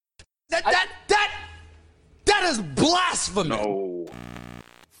That is blasphemy. No.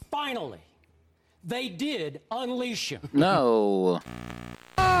 Finally, they did unleash him. No.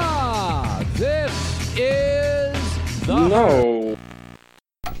 This is the No.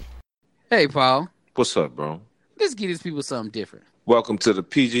 Hey, Paul. What's up, bro? Let's give these people something different. Welcome to the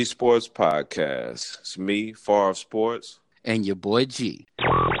PG Sports Podcast. It's me, Favre Sports. And your boy G.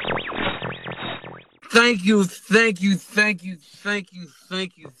 Thank you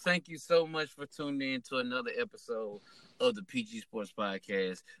so much for tuning in to another episode of the PG Sports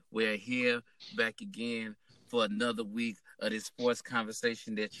Podcast. We're here back again for another week of this sports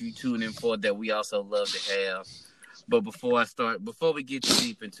conversation that you tune in for, that we also love to have. But before we get too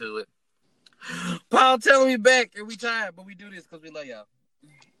deep into it, Paul, tell me back. And we tired, but we do this because we love y'all.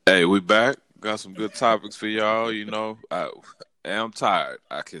 Hey, we back. Got some good topics for y'all. You know, I am tired.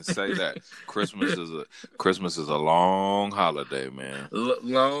 I can say that. Christmas is a long holiday, man.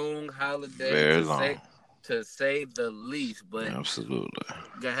 Long holiday. Very long. To say the least. But absolutely.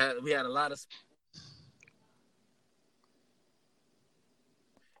 We had a lot of...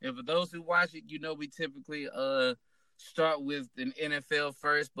 And for those who watch it, you know we typically start with the NFL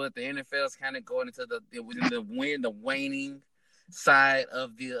first, but the NFL is kind of going into the waning side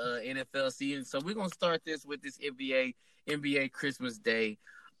of the NFL season. So we're gonna start this with this NBA Christmas Day.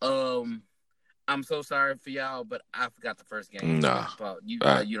 I'm so sorry for y'all, but I forgot the first game. Nah, you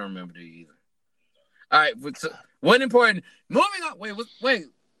don't remember, do you either? All right, one important. Moving on. Wait,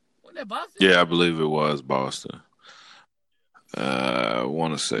 wasn't that Boston? Yeah, I believe it was Boston. I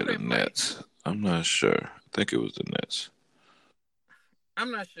want to say the Nets. I'm not sure. I think it was the Nets.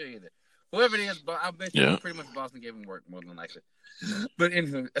 I'm not sure either. Whoever it is, but I bet you pretty much Boston gave him work more than likely. But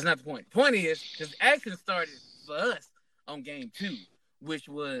anyway, that's not the point. The point is, because action started for us on game 2, which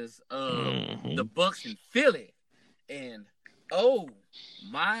was the Bucks in Philly. And, oh,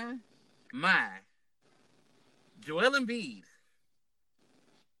 my, Joel Embiid.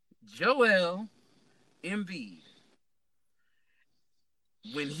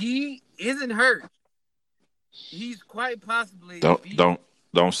 When he isn't hurt, he's quite possibly... Don't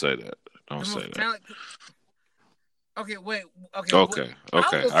say that. Don't say that. Okay, wait. Okay. I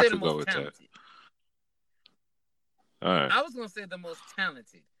could go with talented. that. All right. I was going to say the most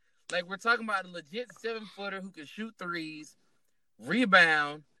talented. Like, we're talking about a legit 7-footer who can shoot threes,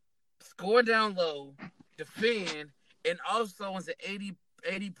 rebound, score down low, defend, and also is an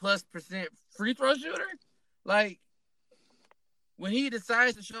 80+% free throw shooter. Like, when he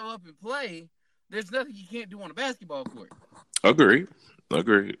decides to show up and play, there's nothing he can't do on a basketball court. Agreed.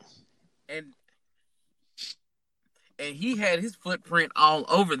 And he had his footprint all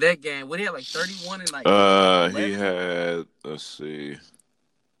over that game. What, he had like 31 and like 11? He had, let's see.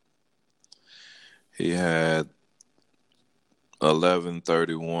 He had 11,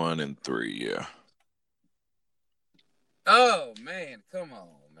 31, and 3, yeah. Oh man, come on,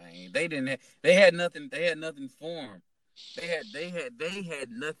 man. They had nothing for him. They had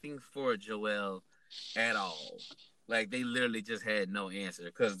nothing for Joel at all. Like, they literally just had no answer,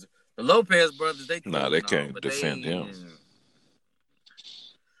 because the Lopez brothers, they can't defend him.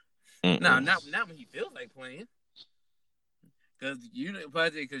 No, not when he feels like playing. Because you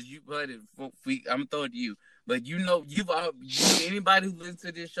played it. I'm throwing to you, but anybody who listens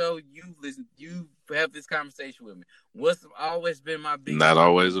to this show, you have this conversation with me. What's always been my biggest... Not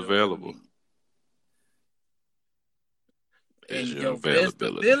always available. And your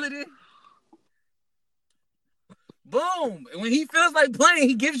availability. Boom. And when he feels like playing,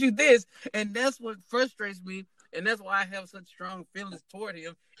 he gives you this. And that's what frustrates me. And that's why I have such strong feelings toward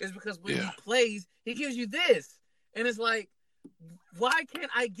him, is because when he plays, he gives you this. And it's like, why can't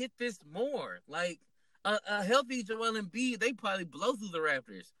I get this more? Like, a healthy Joel Embiid, they probably blow through the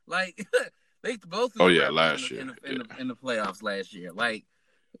Raptors. Like, they blow through the Raptors last year. In the playoffs last year. Like,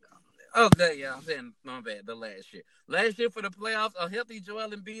 okay, I'm saying, my bad, the last year. Last year for the playoffs, a healthy Joel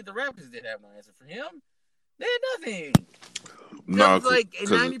Embiid, the Raptors didn't have no answer for him. They had nothing. No, because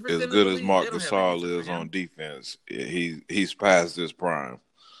as good as Marc Gasol is on defense, he's past his prime.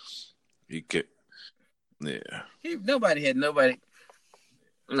 He can't. Yeah. Nobody. No.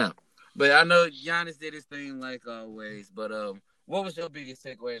 But I know Giannis did his thing like always. But what was your biggest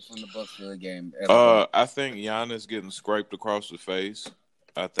takeaway from the Bucks Philly game? I think Giannis getting scraped across the face.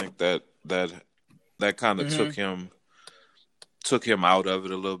 I think that kind of took him out of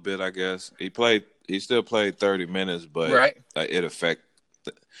it a little bit, I guess. He still played 30 minutes, but it affected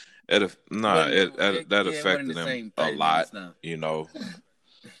him a lot, you know.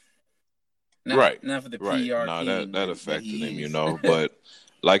 Not for the PR team that affected him, you know. But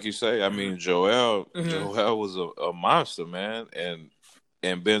like you say, I mean, Joel was a monster, man, and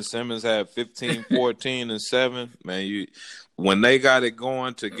and Ben Simmons had 15, 14, and 7, man, when they got it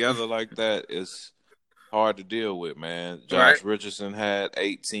going together like that, it's hard to deal with, man. Josh Richardson had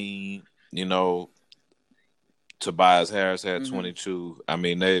 18, Tobias Harris had 22. I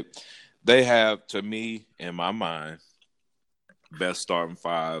mean, they have, to me, in my mind, best starting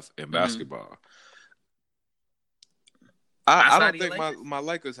five in basketball. I don't think my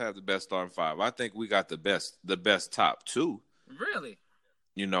Lakers have the best starting five. I think we got the best top two. Really?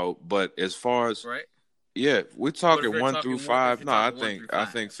 But as far as we're talking 1 through 5. No, I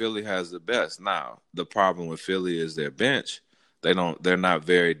think Philly has the best. Now, the problem with Philly is their bench. They're not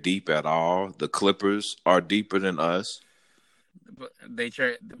very deep at all. The Clippers are deeper than us. But they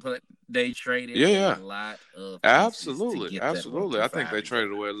traded a lot of absolutely. I think they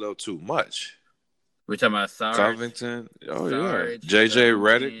traded away a little too much. We're talking about Sarge. Covington. Oh, Sarge, yeah. JJ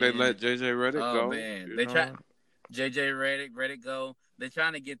Redick. They let JJ Redick go. Oh, man. They tried JJ Redick go. They're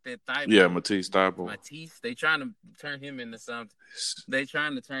trying to get that Thibault. Yeah, Matisse Thybulle. They trying to turn him into something.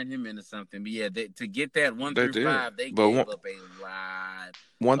 But yeah, to get that 1 through 5, they gave up a lot.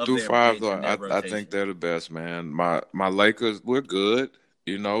 1 through 5, though, I think they're the best, man. My Lakers, we're good,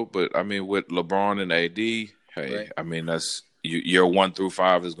 but I mean, with LeBron and AD, hey, right. I mean, that's your 1 through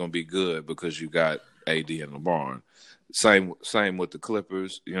 5 is going to be good because you got AD and LeBron. Same with the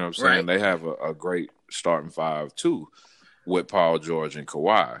Clippers. You know what I'm saying? Right. They have a great starting 5 too, with Paul George and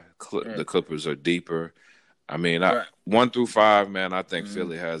Kawhi. The Clippers are deeper. I mean, 1 through 5, man. I think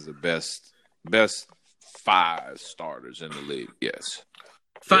Philly has the best 5 starters in the league. Yes,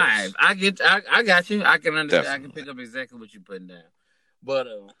 5. Yes. I got you. I can understand. Definitely. I can pick up exactly what you're putting down. But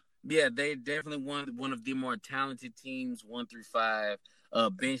yeah, they definitely one of the more talented teams. 1 through 5.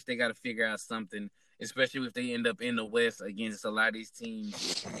 Bench, they got to figure out something. Especially if they end up in the West against a lot of these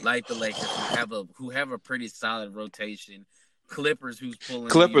teams like the Lakers who have a pretty solid rotation. Clippers, who's pulling.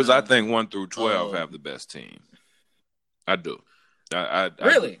 Clippers, I think 1 through 12 have the best team. I do.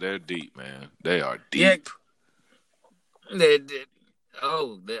 Really? They're deep, man. They are deep. Yeah. We're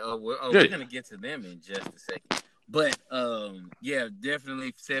gonna get to them in just a second. But yeah,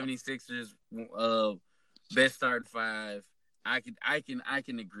 definitely 76ers best starting 5. I can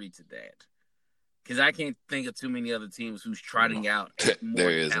agree to that. Because I can't think of too many other teams who's trotting out more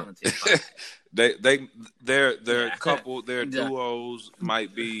talented. Their duos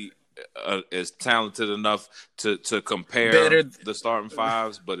might be is talented enough to compare the starting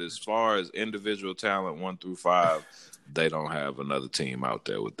 5s, but as far as individual talent 1 through 5, they don't have another team out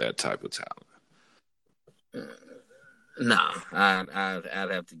there with that type of talent. No, I'd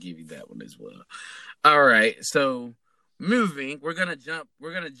have to give you that one as well. All right, so. Moving, we're gonna jump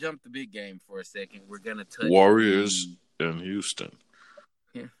the big game for a second. We're gonna touch Warriors in Houston.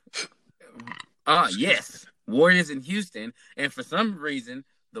 Yeah. Yes, Warriors in Houston, and for some reason,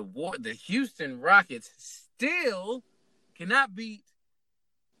 the Houston Rockets still cannot beat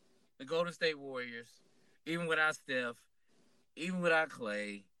the Golden State Warriors, even without Steph, even without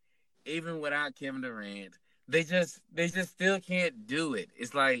Clay, even without Kevin Durant. They just still can't do it.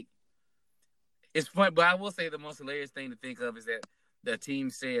 It's like. It's fun, but I will say the most hilarious thing to think of is that the team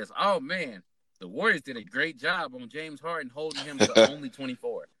says, "Oh man, the Warriors did a great job on James Harden holding him to only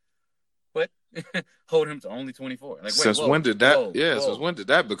 24." What? Hold him to only 24? Like, since when did that? Since when did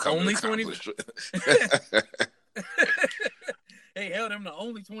that become only 24? They held him to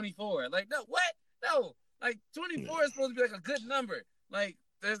only 24. Like, no, what? No, like 24 is supposed to be like a good number. Like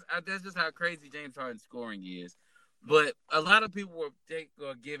that's just how crazy James Harden's scoring is. But a lot of people were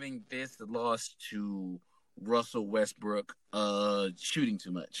giving this loss to Russell Westbrook shooting too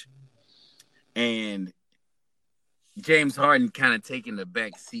much. And James Harden kind of taking the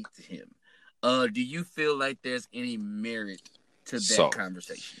back seat to him. Do you feel like there's any merit to that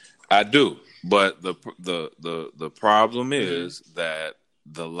conversation? I do. But the problem is that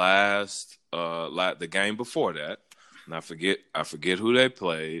the last the game before that, and I forget who they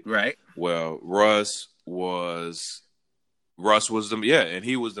played. Right. Well, Russ was and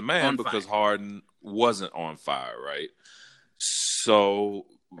he was the man because Harden wasn't on fire, right? So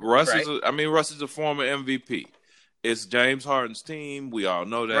Russ is a former MVP. It's James Harden's team. We all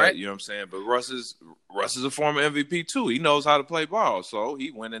know that, right. You know what I'm saying? But Russ is a former MVP too. He knows how to play ball. So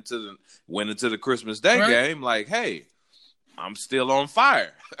he went into the Christmas Day game like, hey, I'm still on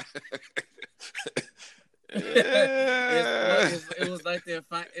fire. It was like that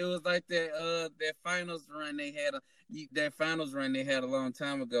finals run they had a long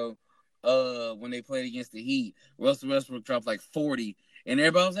time ago when they played against the Heat. Russell Westbrook dropped like 40, and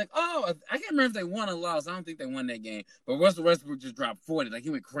everybody was like, "Oh, I can't remember if they won or lost. I don't think they won that game." But Russell Westbrook just dropped 40, like he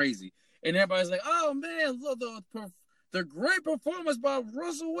went crazy, and everybody's like, "Oh man, look, the great performance by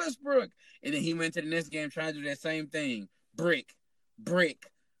Russell Westbrook. And then he went to the next game trying to do that same thing. Brick,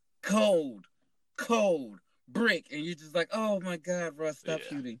 cold, brick. And you're just like, oh my God, Russ, stop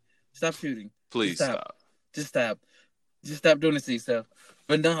shooting. Stop shooting. Please stop. Just stop. Just stop doing this to yourself.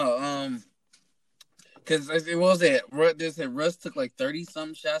 But no, because it was that Russ took like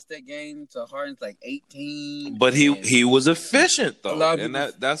 30-something shots that game to Harden's like 18. But he was efficient though, and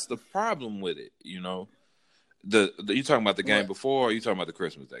people... that's the problem with it. You know, you talking about the game before, or you talking about the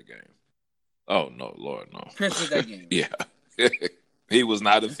Christmas Day game? Oh no, Lord no. Christmas Day game. Yeah, he was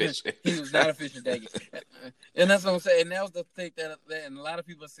not efficient. He was not efficient that game, and that's what I'm saying. And that was the thing that and a lot of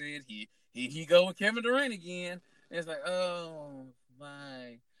people said he go with Kevin Durant again. And it's like, oh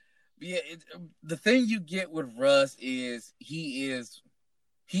my. But yeah, the thing you get with Russ is he is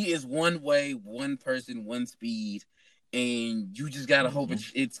one way, one person, one speed, and you just gotta hope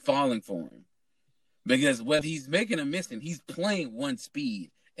it's falling for him. Because whether he's making or missing, he's playing one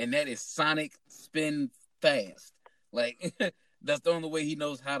speed, and that is sonic spin fast. Like that's the only way he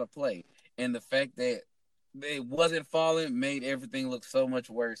knows how to play. And the fact that it wasn't falling made everything look so much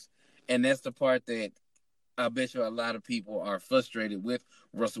worse. And that's the part that I bet you a lot of people are frustrated with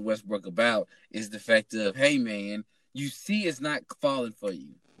Russell Westbrook about is the fact of, hey man, you see it's not falling for you.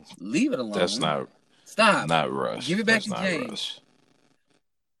 Leave it alone. That's not stop. Not Russ. Give it back that's to James.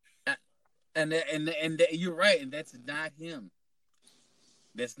 And you're right, and that's not him.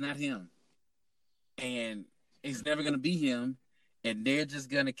 That's not him. And it's never gonna be him. And they're just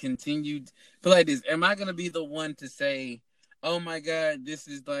gonna continue to play like this. Am I gonna be the one to say, oh my God, this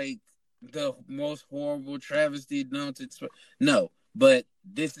is like the most horrible travesty known to? No, but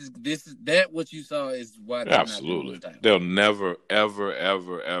this is that what you saw is why they're absolutely not the they'll never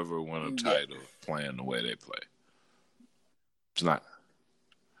ever win a title playing the way they play. It's not.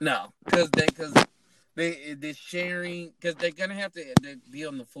 No, because they're sharing, because they're gonna have to be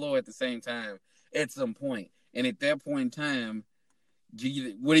on the floor at the same time at some point, and at that point in time,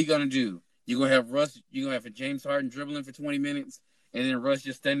 what are you gonna do? You're gonna have Russ. You're gonna have James Harden dribbling for 20 minutes. And then Russ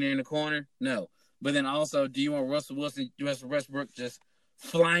just standing there in the corner? No. But then also, do you want Russell Westbrook just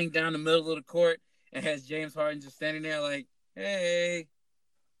flying down the middle of the court and has James Harden just standing there like, hey,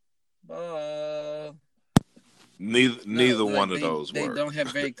 ball? Neither one of those they work. Don't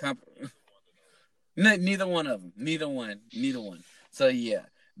have very neither one of them. Neither one. So yeah.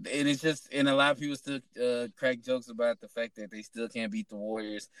 And it's just, and a lot of people still crack jokes about the fact that they still can't beat the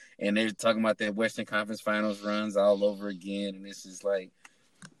Warriors, and they're talking about that Western Conference Finals runs all over again, and it's just like,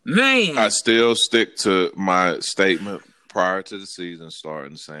 man. I still stick to my statement prior to the season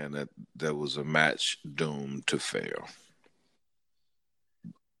starting, saying that there was a match doomed to fail.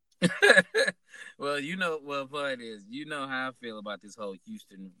 Well, what it is, you know how I feel about this whole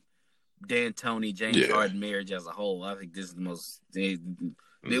Houston, D'Antoni, James Harden marriage as a whole. I think this is the most.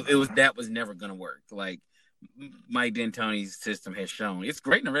 That was never going to work. Like Mike D'Antoni's system has shown, it's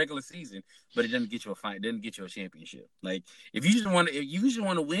great in the regular season, but it doesn't get you a fight. It doesn't get you a championship. Like if you just want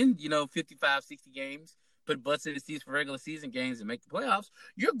to win, 55, 60 games, put butts in the seats for regular season games and make the playoffs,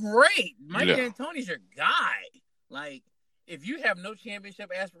 you're great. Mike D'Antoni's your guy. Like if you have no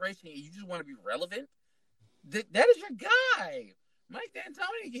championship aspiration and you just want to be relevant, that is your guy. Mike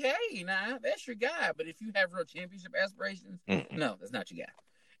D'Antoni, hey, that's your guy. But if you have real championship aspirations, no, that's not your guy.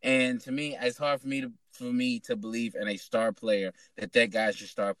 And to me, it's hard for me to believe in a star player that guy's your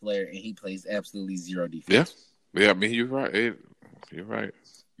star player and he plays absolutely zero defense. Yeah. I mean, you're right. You're right.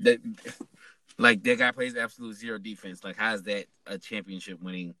 That guy plays absolute zero defense. Like, how is that a championship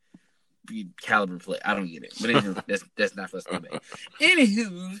winning caliber play? I don't get it. But anyway, that's not for us to debate.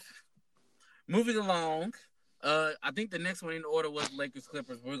 Anywho, moving along. I think the next one in order was Lakers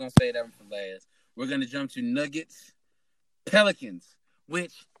Clippers. We're gonna say that one for last. We're gonna jump to Nuggets, Pelicans,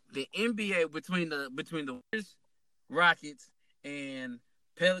 which the NBA between the Warriors, Rockets, and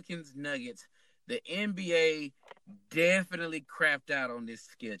Pelicans Nuggets, the NBA definitely crapped out on this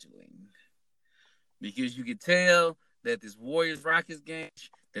scheduling because you could tell that this Warriors Rockets game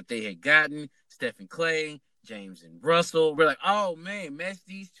that they had gotten Stephen Clay, James and Russell. We're like, oh man, match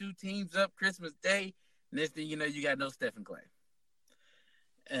these two teams up Christmas Day. Next thing you know, you got no Stephen Clay.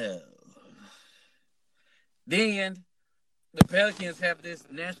 Then the Pelicans have this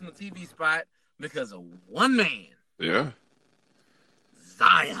national TV spot because of one man. Yeah.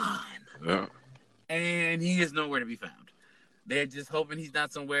 Zion. Yeah. And he is nowhere to be found. They're just hoping he's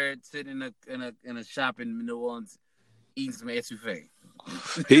not somewhere sitting in a shop in New Orleans eating some etouffee.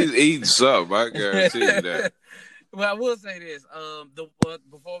 He's eating some, I guarantee you that. Well, I will say this.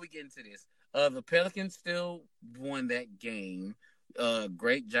 Before we get into this, the Pelicans still won that game.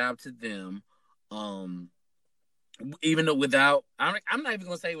 Great job to them. even though I'm not even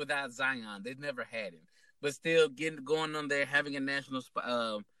gonna say without Zion, they've never had him, but still going on there, having a national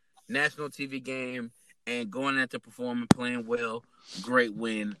TV game, and going out to perform and playing well, great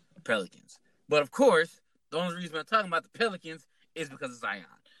win, Pelicans. But of course, the only reason I'm talking about the Pelicans is because of Zion.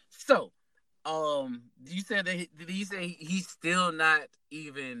 So, you said did he say he's still not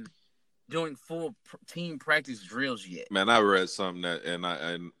even doing full team practice drills yet? Man, I read something that, and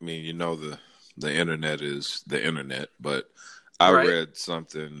I mean, you know, the internet is the internet, but I read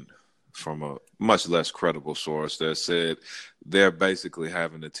something from a much less credible source that said they're basically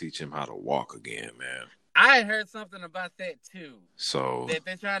having to teach him how to walk again, man. I heard something about that too. So that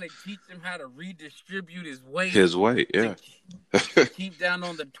they're trying to teach him how to redistribute his weight. His weight, yeah. To keep down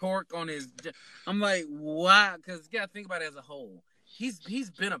on the torque on his. I'm like, why? Because you got to think about it as a whole. He's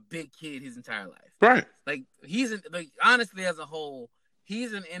been a big kid his entire life. Right. Like honestly, as a whole,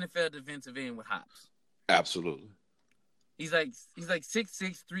 he's an NFL defensive end with hops. Absolutely. He's like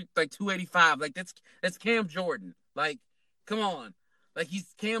 6'6", 285. Like that's Cam Jordan. Like, come on. Like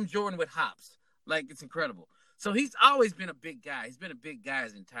he's Cam Jordan with hops. Like it's incredible. So he's always been a big guy. He's been a big guy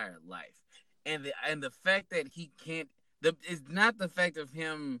his entire life. And the fact that he can't it's not the fact of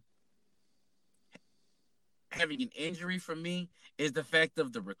him having an injury for me, is the fact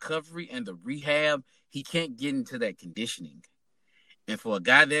of the recovery and the rehab. He can't get into that conditioning. And for a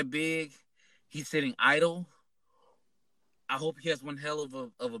guy that big, he's sitting idle. I hope he has one hell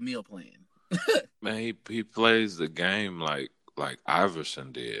of a meal plan. Man, he plays the game like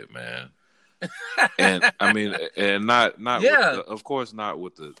Iverson did, man. And I mean, and not of course not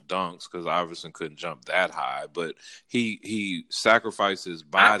with the dunks, because Iverson couldn't jump that high, but he sacrificed his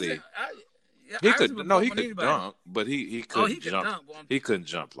body. He could dunk, but he couldn't jump. He couldn't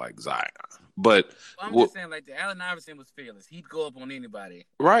jump like Zion. But I'm just saying, like, Allen Iverson was fearless. He'd go up on anybody.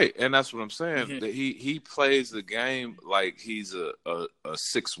 Right, and that's what I'm saying. That he plays the game like he's a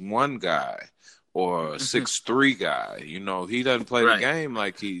 6'1" guy or a 6'3" guy. You know, he doesn't play the game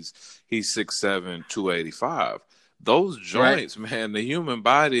like he's 6'7", 285. Those joints, man, the human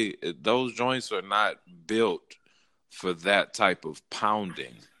body, those joints are not built for that type of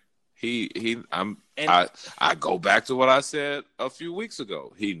pounding. I go back to what I said a few weeks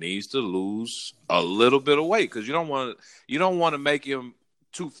ago. He needs to lose a little bit of weight, because you don't want to make him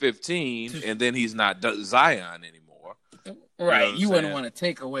 215 and then he's not Zion anymore. Right. You wouldn't want to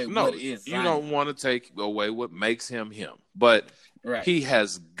take away what is Zion. You don't want to take away what makes him him. But he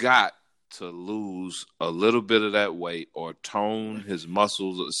has got to lose a little bit of that weight or tone his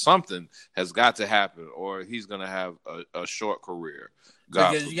muscles, or something has got to happen, or he's going to have a short career.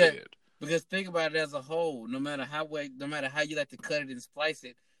 God forbid. Because think about it as a whole. No matter how you like to cut it and splice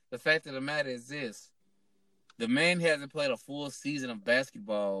it, the fact of the matter is this: the man hasn't played a full season of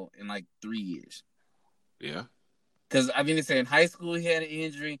basketball in like 3 years. Yeah. Because I mean, they say in high school he had an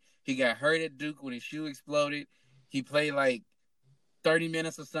injury. He got hurt at Duke when his shoe exploded. He played like 30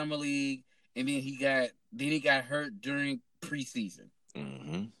 minutes of summer league, and then he got hurt during preseason.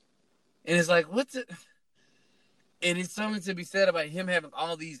 Mm-hmm. And it's like, what's it? And it's something to be said about him having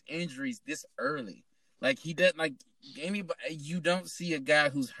all these injuries this early. Like, he doesn't, like, anybody, you don't see a guy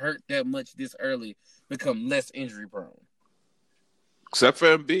who's hurt that much this early become less injury prone. Except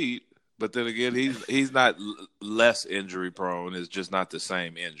for Embiid. But then again, he's not less injury prone. It's just not the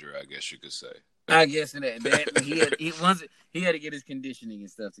same injury, I guess you could say. I guess in that he had to get his conditioning and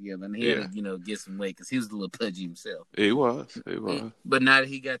stuff together, and he had to get some weight, because he was a little pudgy himself. He was. But now that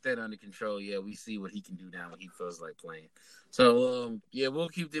he got that under control, we see what he can do now when he feels like playing. So we'll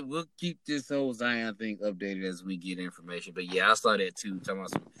keep this whole Zion thing updated as we get information. But I saw that too. Talking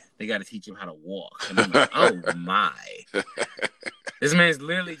about they got to teach him how to walk, and I'm like, oh my, this man's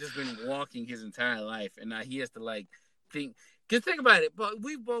literally just been walking his entire life, and now he has to think. Because think about it, but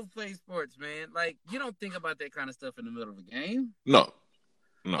we both play sports, man. Like, you don't think about that kind of stuff in the middle of a game. No.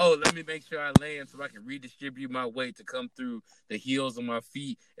 Oh, let me make sure I land so I can redistribute my weight to come through the heels of my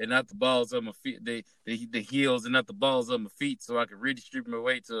feet and not the balls of my feet. The heels and not the balls of my feet, so I can redistribute my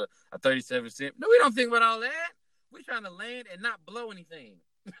weight to a 37 cent. No, we don't think about all that. We're trying to land and not blow anything.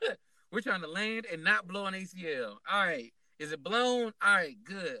 We're trying to land and not blow an ACL. All right. Is it blown? All right,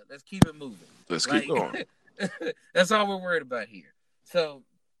 good. Let's keep it moving. Let's keep going. That's all we're worried about here. So,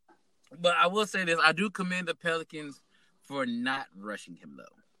 but I will say this: I do commend the Pelicans for not rushing him, though,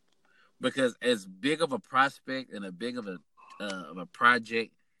 because as big of a prospect and a big of a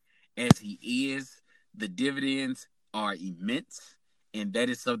project as he is, the dividends are immense, and that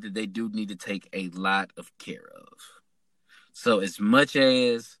is something they do need to take a lot of care of. So, as much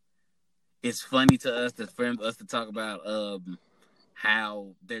as it's funny to us, for us to talk about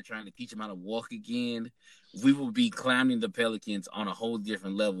how they're trying to teach him how to walk again, we would be clowning the Pelicans on a whole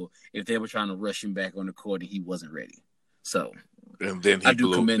different level if they were trying to rush him back on the court and he wasn't ready. So, and then I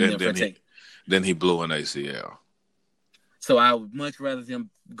do commend them for taking. Then he blew an ACL. So I would much rather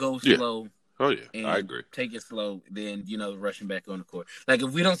them go slow. Oh yeah, and I agree. Take it slow than rushing back on the court. Like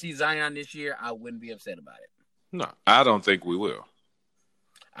if we don't see Zion this year, I wouldn't be upset about it. No, I don't think we will.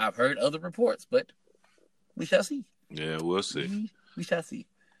 I've heard other reports, but we shall see. Yeah, we'll see. We shall see.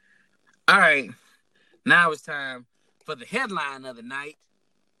 All right, now it's time for the headline of the night.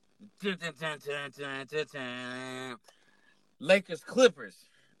 Lakers Clippers.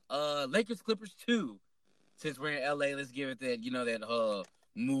 Lakers Clippers 2. Since we're in LA, let's give it that that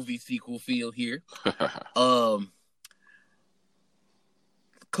movie sequel feel here.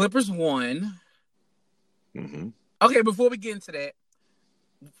 Clippers won. Mm-hmm. Okay, before we get into that,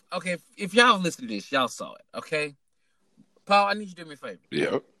 okay, if y'all listen to this, y'all saw it, okay? Paul, I need you to do me a favor.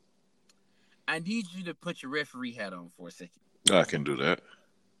 Yep. I need you to put your referee hat on for a second. I can do that.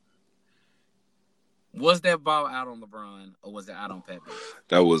 Was that ball out on LeBron or was it out on Pat Bev?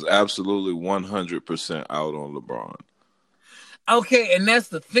 That was absolutely 100% out on LeBron. Okay, and that's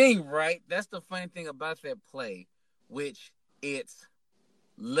the thing, right? That's the funny thing about that play, which it's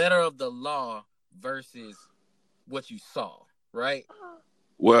letter of the law versus what you saw, right?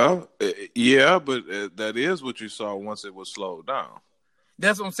 Well, yeah, but that is what you saw once it was slowed down.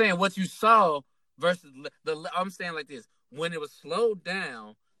 That's what I'm saying. What you saw versus I'm saying like this. When it was slowed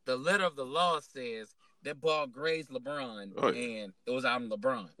down, the letter of the law says that ball grazed LeBron and it was out on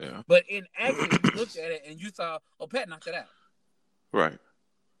LeBron. Yeah. But in action, you looked at it and you saw, Pat knocked it out. Right.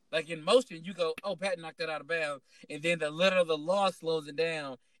 Like in motion, you go, Pat knocked that out of bounds. And then the letter of the law slows it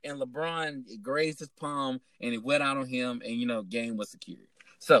down and LeBron grazed his palm and it went out on him and, game was secured.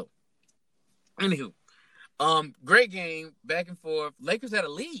 So, anywho, great game, back and forth. Lakers had a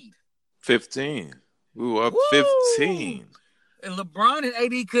lead. 15. We were up 15. And LeBron and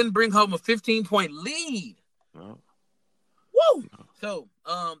AD couldn't bring home a 15-point lead. No. Woo! No. So,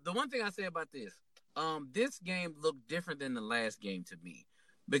 the one thing I say about this, this game looked different than the last game to me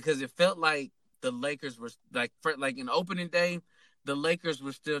because it felt like the Lakers were like in opening day, the Lakers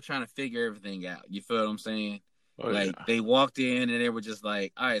were still trying to figure everything out. You feel what I'm saying? They walked in and they were just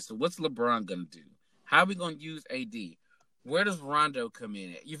like, all right, so what's LeBron going to do? How are we going to use AD? Where does Rondo come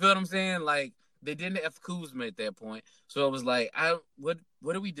in at? You feel what I'm saying? Like, they didn't have Kuzma at that point. So it was like, what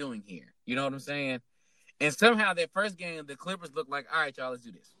are we doing here? You know what I'm saying? And somehow that first game, the Clippers looked like, all right, y'all, let's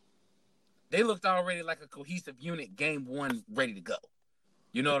do this. They looked already like a cohesive unit, game one, ready to go.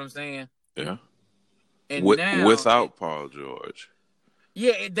 You know what I'm saying? Yeah. And now, without Paul George.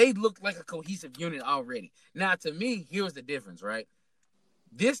 Yeah, they looked like a cohesive unit already. Now, to me, here's the difference, right?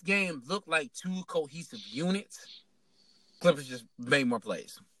 This game looked like two cohesive units. Clippers just made more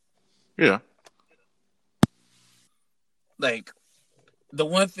plays. Yeah. Like, the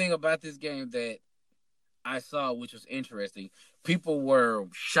one thing about this game that I saw, which was interesting, people were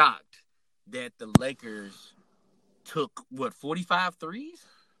shocked that the Lakers took, 45 threes?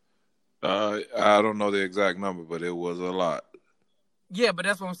 I don't know the exact number, but it was a lot. Yeah, but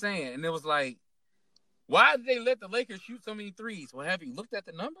that's what I'm saying. And it was like, why did they let the Lakers shoot so many threes? Well, have you looked at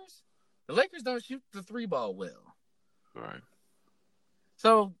the numbers? The Lakers don't shoot the three ball well. Right.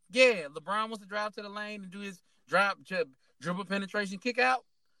 So, yeah, LeBron wants to drive to the lane and do his dribble penetration kick out.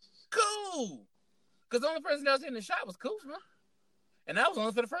 Cool. Because the only person that was hitting the shot was Kuzma. And that was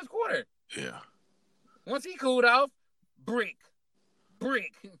only for the first quarter. Yeah. Once he cooled off, brick.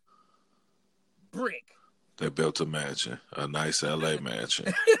 They built a mansion, a nice LA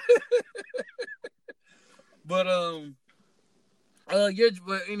mansion. But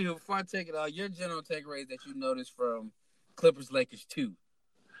anywho, before I take it all, your general takeaways that you noticed from Clippers Lakers 2.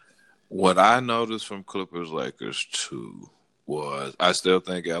 What I noticed from Clippers Lakers 2 was I still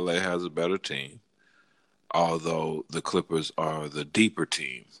think LA has a better team, although the Clippers are the deeper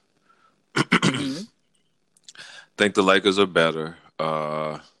team. Mm-hmm. Think the Lakers are better.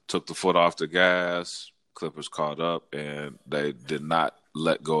 Took the foot off the gas. Clippers caught up, and they did not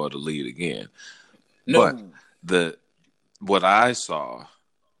let go of the lead again. No. But what I saw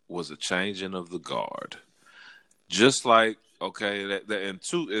was a changing of the guard. Just like,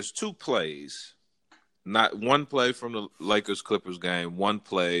 it's two plays. Not one play from the Lakers-Clippers game, one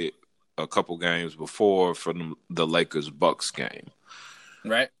play a couple games before from the Lakers-Bucks game.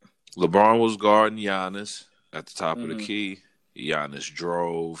 Right. LeBron was guarding Giannis at the top of the key. Giannis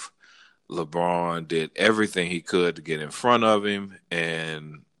drove. LeBron did everything he could to get in front of him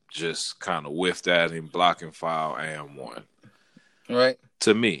and just kind of whiffed at him, blocking foul, and won. Right.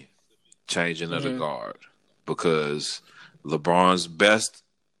 To me, changing of the guard, because LeBron's best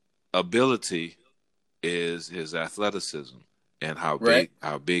ability is his athleticism and how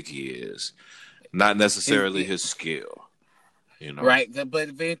big he is, not necessarily his skill. You know, right? But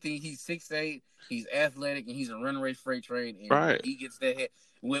if anything, he's 6'8", he's athletic, and he's a run rate freight train. And right. He gets that head.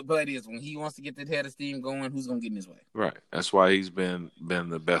 But it is when he wants to get that head of steam going, who's gonna get in his way? Right. That's why he's been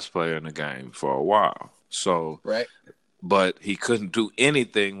the best player in the game for a while. So right. But he couldn't do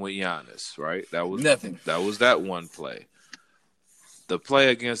anything with Giannis. Right. That was nothing. That was that one play. The play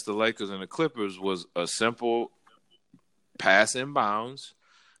against the Lakers and the Clippers was a simple pass in bounds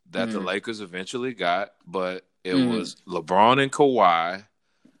that the Lakers eventually got, but it was LeBron and Kawhi.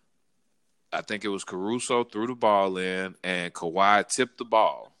 I think it was Caruso threw the ball in, and Kawhi tipped the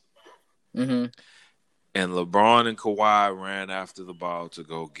ball. Mm-hmm. And LeBron and Kawhi ran after the ball to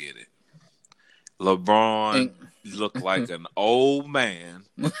go get it. LeBron looked like an old man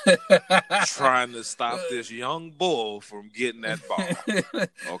trying to stop this young bull from getting that ball.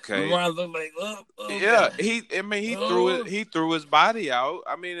 Okay. LeBron looked like, yeah, he threw his body out.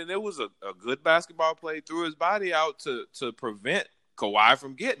 I mean, and it was a good basketball play. He threw his body out to prevent Kawhi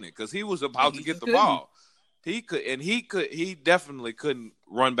from getting it because he was about to get the ball. He definitely couldn't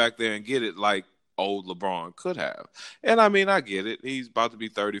run back there and get it like old LeBron could have. And I mean, I get it. He's about to be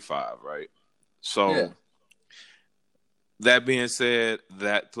 35, right? So that being said,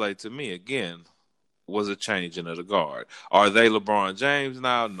 that play to me again was a changing of the guard. Are they LeBron James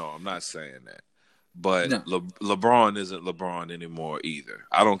now? No, I'm not saying that. But LeBron isn't LeBron anymore either.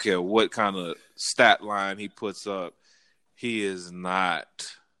 I don't care what kind of stat line he puts up. He is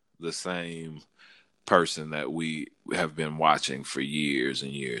not the same person that we have been watching for years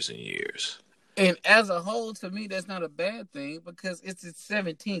and years and years. And as a whole, to me, that's not a bad thing because it's his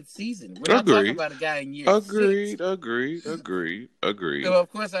 17th season. We're not talking about a guy in year 6. Agreed. So, of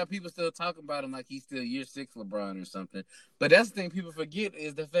course, our people still talking about him like he's still year 6 LeBron or something. But that's the thing people forget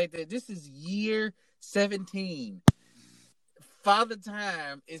is the fact that this is year 17. Father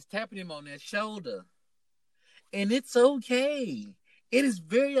Time is tapping him on that shoulder. And it's okay. It is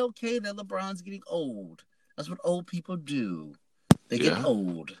very okay that LeBron's getting old. That's what old people do. They get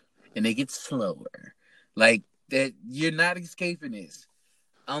old. And they get slower. Like, that you're not escaping this.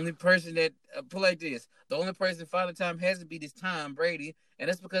 Only person that, put like this, the only person Father Time hasn't beat is Tom Brady, and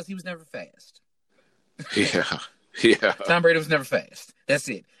that's because he was never fast. Yeah. Tom Brady was never fast. That's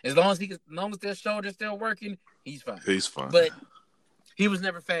it. As long as their shoulder's still working, he's fine. He's fine. But he was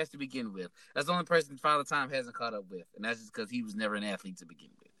never fast to begin with. That's the only person Father Time hasn't caught up with, and that's just because he was never an athlete to begin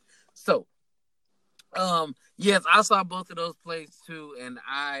with. So, yes, I saw both of those plays too, and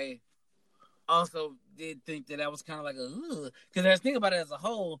I also did think that was kind of like because I was thinking about it as a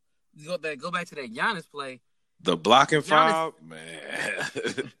whole. Go back to that Giannis play. The blocking foul, man.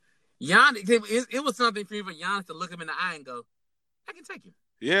 Giannis, it was something for Giannis to look him in the eye and go, "I can take him."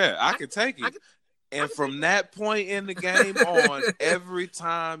 Yeah, I can take him. And from that point in the game on, every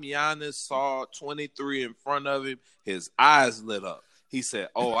time Giannis saw 23 in front of him, his eyes lit up. He said,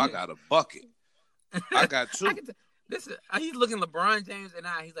 "Oh, I got a bucket. I got 2." He's looking LeBron James in the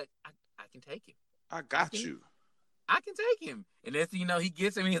eye. He's like, I can take him. I got you. I can take him. And then, he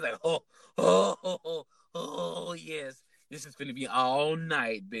gets him and he's like, oh, yes. This is going to be all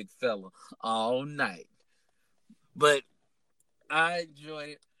night, big fella. All night. But I enjoyed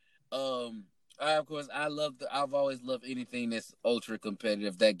it. Of course, I've always loved anything that's ultra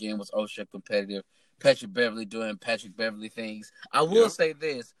competitive. That game was ultra competitive. Patrick Beverly doing Patrick Beverly things. I will say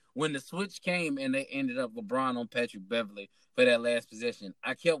this. When the switch came and they ended up LeBron on Patrick Beverly for that last possession,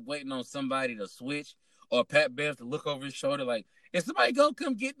 I kept waiting on somebody to switch or Pat Bev to look over his shoulder like, is somebody go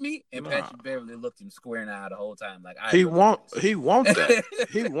come get me? And Patrick Beverly looked him square in the eye the whole time. Like he want that. He want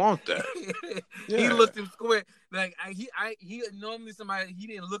that. Yeah. He looked him square. Like he normally he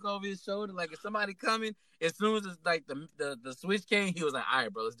didn't look over his shoulder. Like if somebody coming, as soon as like the switch came, he was like, all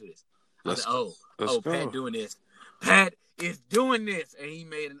right, bro, let's do this. Let's go. Pat doing this. Pat is doing this, and he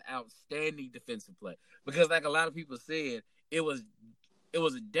made an outstanding defensive play because, like a lot of people said, it was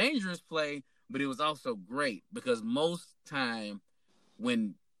a dangerous play, but it was also great because most time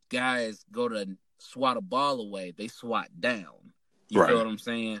when guys go to swat a ball away, they swat down. You feel what I'm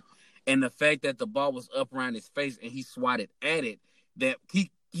saying? And the fact that the ball was up around his face and he swatted at it, that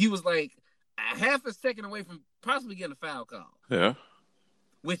he was like a half a second away from possibly getting a foul call. Yeah.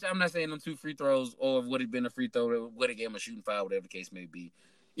 Which I'm not saying them 2 free throws or would have been a free throw, would have gave him a shooting foul, whatever the case may be.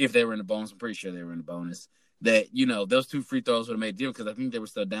 If they were in the bonus, I'm pretty sure they were in the bonus. That, those 2 free throws would have made a difference because I think they were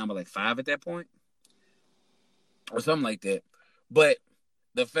still down by like 5 at that point. Or something like that. But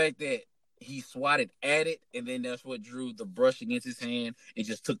the fact that he swatted at it and then that's what drew the brush against his hand and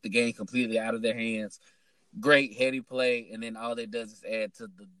just took the game completely out of their hands. great heady play, and then all it does is add to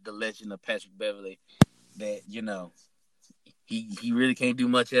the legend of Patrick Beverley. That he really can't do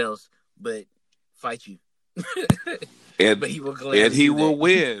much else but fight you. But he will gladly and he do will that.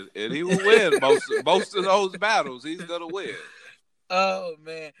 win. And he will win most of those battles. He's gonna win. Oh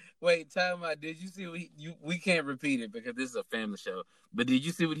man! Wait, time out. Did you see what we can't repeat it because this is a family show. But did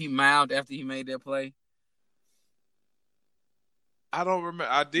you see what he mouthed after he made that play? I don't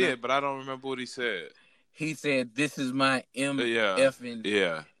remember. I did, but I don't remember what he said. He said, "This is my effing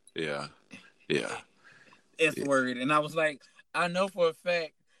F word," and I was like, I know for a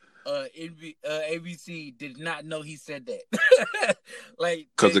fact, ABC did not know he said that. Like,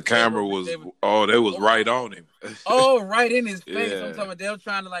 because the camera they was right on him. Right in his face. Yeah. I'm talking about they were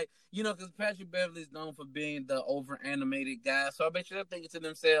trying to because Patrick Beverley is known for being the over animated guy. So I bet you they're thinking to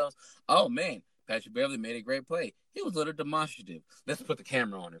themselves, "Oh man, Patrick Beverley made a great play. He was a little demonstrative. Let's put the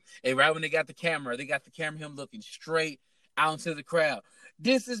camera on him." And right when they got the camera him looking straight out into the crowd.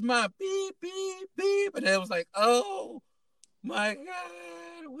 "This is my beep, beep, beep." And it was like, oh my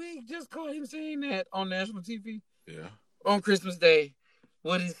God, we just caught him saying that on national TV. Yeah. On Christmas Day.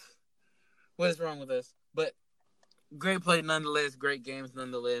 What is wrong with us? But great play nonetheless, great games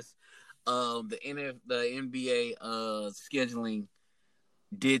nonetheless. The NBA scheduling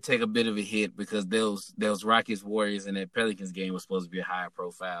did take a bit of a hit because those Rockets Warriors and that Pelicans game was supposed to be a higher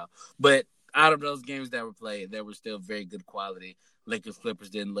profile. But out of those games that were played, there were still very good quality. Lakers Clippers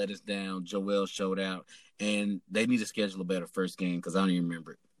didn't let us down. Joel showed out, and they need to schedule a better first game because I don't even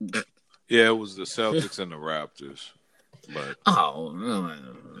remember it. Yeah, it was the Celtics and the Raptors. But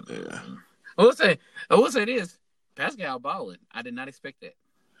yeah. I will say this: Pascal balling. I did not expect that.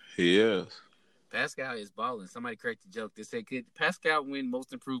 He is. Pascal is balling. Somebody cracked the joke. They said, "Could Pascal win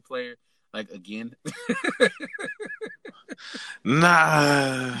Most Improved Player again?"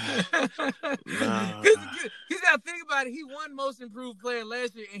 Nah. Because got to think about it. He won Most Improved Player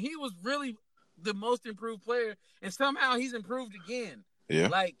last year, and he was really the Most Improved Player, and somehow he's improved again. Yeah.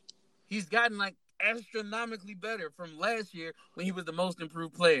 He's gotten astronomically better from last year when he was the Most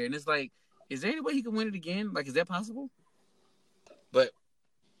Improved Player, and it's is there any way he can win it again? Is that possible? But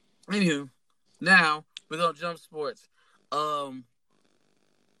anywho, now we're gonna jump sports.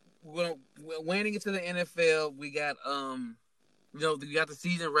 We're waning into the NFL. We got we got the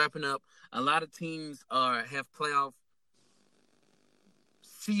season wrapping up. A lot of teams have playoff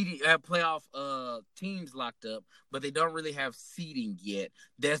teams locked up, but they don't really have seeding yet.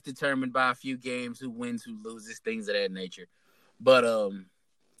 That's determined by a few games, who wins, who loses, things of that nature. But a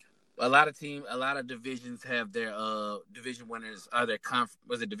lot of divisions have their division winners,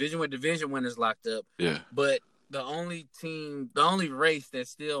 division winners locked up. Yeah. But the only race that's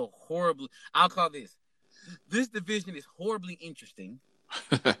still horribly, I'll call this division is horribly interesting,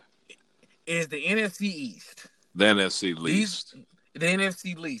 is the NFC East. The NFC least. The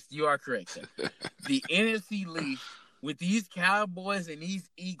NFC least. You are correct, sir. The NFC least with these Cowboys and these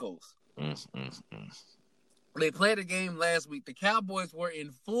Eagles. They played a game last week. The Cowboys were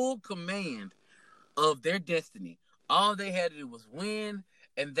in full command of their destiny. All they had to do was win,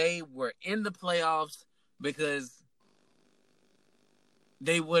 and they were in the playoffs because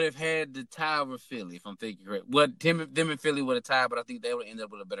they would have had the tie with Philly, if I'm thinking correct. Well, them and Philly would have tied, but I think they would have ended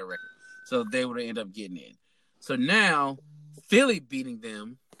up with a better record. So they would have ended up getting in. So now, Philly beating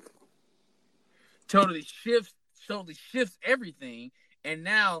them totally shifts everything, and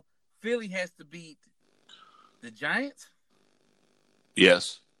now Philly has to beat the Giants.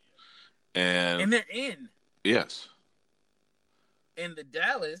 Yes. And they're in. Yes. And the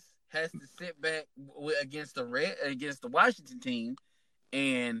Dallas has to sit back against the Washington team,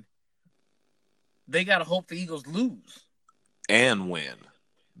 and they got to hope the Eagles lose and win.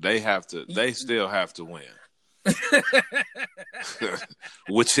 They still have to win.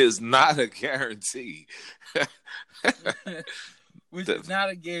 Which is not a guarantee. Which is not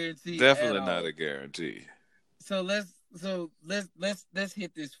a guarantee. Definitely not a guarantee. So let's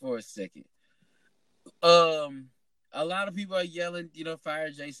hit this for a second. A lot of people are yelling, fire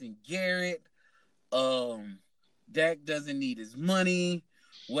Jason Garrett. Dak doesn't need his money.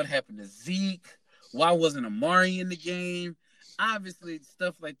 What happened to Zeke? Why wasn't Amari in the game? Obviously,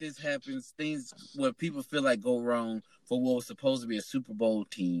 stuff like this happens. Things where people feel like go wrong for what was supposed to be a Super Bowl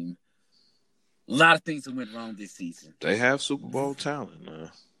team. A lot of things that went wrong this season. They have Super Bowl talent, man.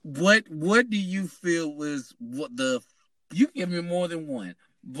 What do you feel was you can give me more than one,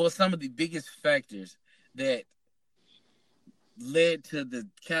 but some of the biggest factors that led to the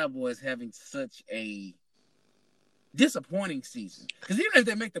Cowboys having such a disappointing season? Because even if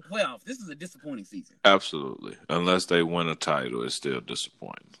they make the playoffs, this is a disappointing season. Absolutely. Unless they win a title, it's still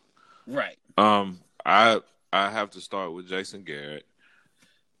disappointing. Right. I have to start with Jason Garrett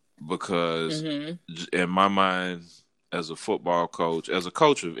because in my mind, as a football coach, as a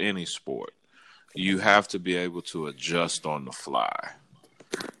coach of any sport, you have to be able to adjust on the fly.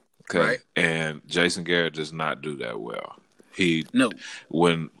 Okay. Right. And Jason Garrett does not do that well. No.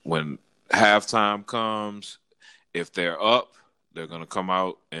 When halftime comes, if they're up, they're going to come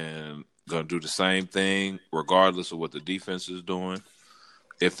out and going to do the same thing regardless of what the defense is doing.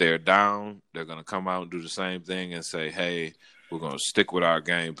 If they're down, they're going to come out and do the same thing and say, hey, we're going to stick with our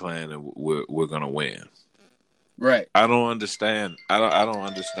game plan and we're going to win. Right. I don't understand. I don't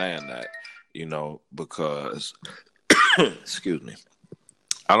understand that, because excuse me.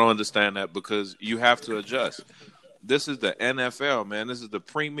 I don't understand that because you have to adjust. This is the NFL, man. This is the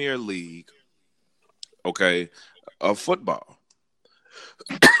Premier League, okay, of football.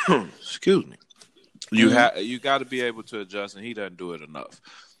 Excuse me. You got to be able to adjust, and he doesn't do it enough.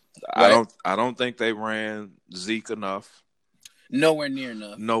 Right. I don't think they ran Zeke enough. Nowhere near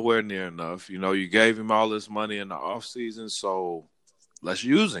enough. You gave him all this money in the offseason, so let's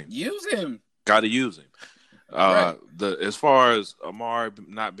use him. Got to use him. Right. As far as Amari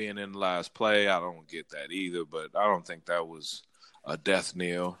not being in the last play, I don't get that either, but I don't think that was a death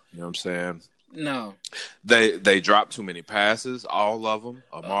knell. You know what I'm saying? No. They dropped too many passes, all of them,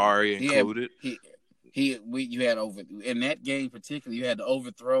 Amari included. You had in that game particularly, you had the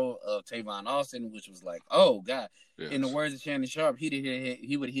overthrow of Tavon Austin, which was like, oh God. Yes. In the words of Shannon Sharp,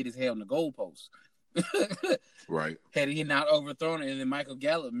 he would have hit his head on the goalpost. Right. Had he not overthrown it, and then Michael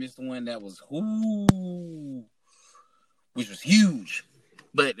Gallup missed the one that was which was huge.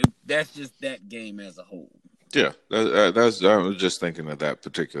 But that's just that game as a whole. Yeah, I was just thinking of that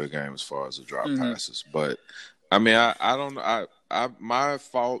particular game as far as the drop passes. But I mean, I don't. My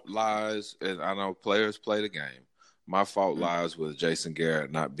fault lies, and I know players play the game. My fault lies with Jason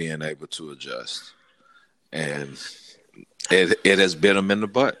Garrett not being able to adjust, and it has bit him in the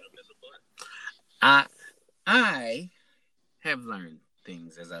butt. I have learned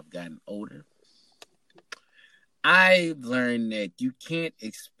things as I've gotten older. I've learned that you can't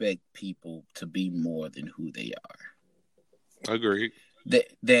expect people to be more than who they are. Agreed.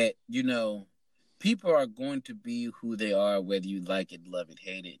 That people are going to be who they are, whether you like it, love it,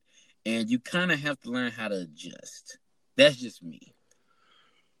 hate it. And you kind of have to learn how to adjust. That's just me.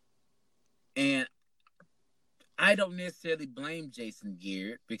 And I don't necessarily blame Jason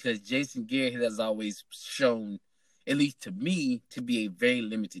Garrett because Jason Garrett has always shown, at least to me, to be a very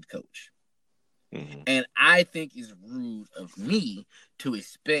limited coach. Mm-hmm. And I think it's rude of me to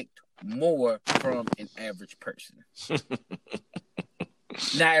expect more from an average person.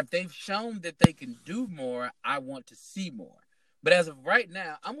 Now, if they've shown that they can do more, I want to see more. But as of right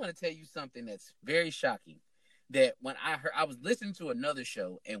now, I'm going to tell you something that's very shocking. That when I was listening to another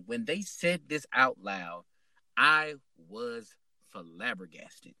show, and when they said this out loud, I was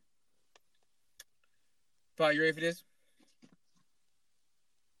flabbergasted. Paul, you ready for this?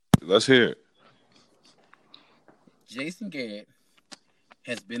 Let's hear it. Jason Garrett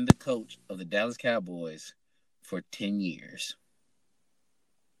has been the coach of the Dallas Cowboys for 10 years.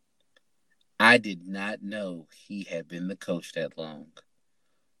 I did not know he had been the coach that long.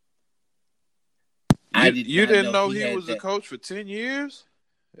 You didn't know he was the coach for 10 years?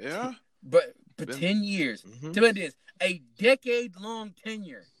 Yeah. But 10 years. Mm-hmm. To this, a decade-long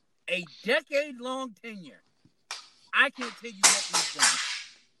tenure. I can't tell you what he's done.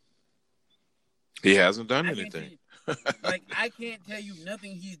 He hasn't done anything. I can't tell you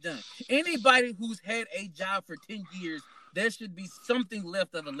nothing he's done. Anybody who's had a job for 10 years, there should be something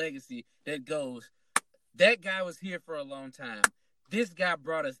left of a legacy that goes, that guy was here for a long time. This guy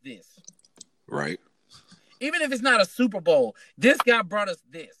brought us this. Right. Even if it's not a Super Bowl, this guy brought us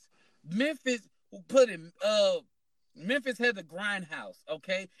this. Memphis had the grindhouse,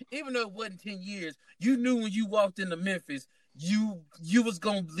 okay? Even though it wasn't 10 years, you knew when you walked into Memphis, you was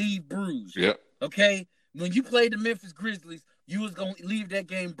going to leave bruised. Yep. Okay? When you played the Memphis Grizzlies, you was going to leave that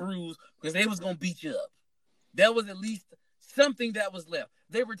game bruised because they was going to beat you up. That was at least something that was left.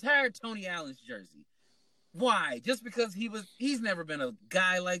 They retired Tony Allen's jersey. Why? Just because he's never been a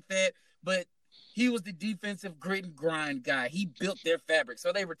guy like that, but he was the defensive grit and grind guy. He built their fabric,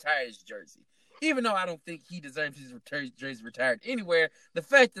 so they retired his jersey. Even though I don't think he deserves his jersey retired anywhere, the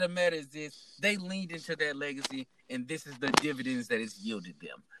fact of the matter is this, they leaned into their legacy, and this is the dividends that it's yielded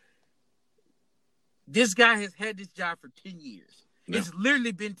them. This guy has had this job for 10 years. No. It's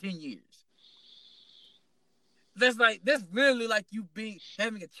literally been 10 years. That's literally like you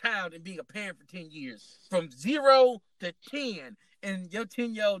having a child and being a parent for 10 years. From 0 to 10, and your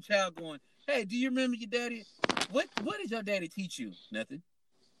 10-year-old child going, hey, do you remember your daddy? What did your daddy teach you? Nothing.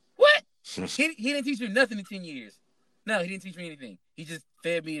 What? He didn't teach me nothing in 10 years. No, he didn't teach me anything. He just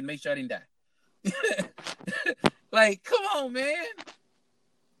fed me and made sure I didn't die. Like, come on, man.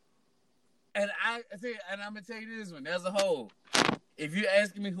 And I'm gonna tell you this one as a whole. If you're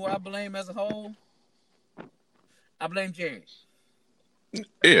asking me who I blame as a whole, I blame Jerry.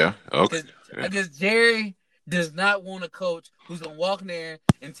 Yeah. Okay. Because Jerry does not want a coach who's gonna walk in there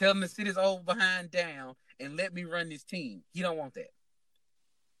and tell him to sit his old behind down and let me run this team. He don't want that.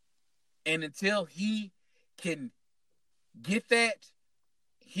 And until he can get that,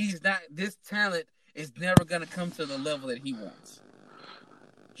 this talent is never gonna come to the level that he wants.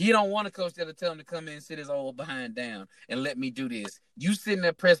 He don't want a coach that'll tell him to come in and sit his old behind down and let me do this. You sit in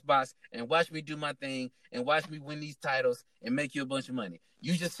that press box and watch me do my thing and watch me win these titles and make you a bunch of money.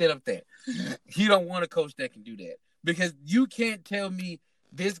 You just sit up there. He don't want a coach that can do that. Because you can't tell me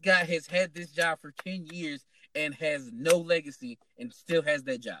this guy has had this job for 10 years and has no legacy and still has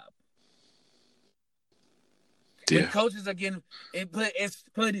that job. Yeah. When coaches are getting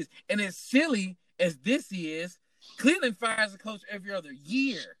and as silly as this is, Cleveland fires a coach every other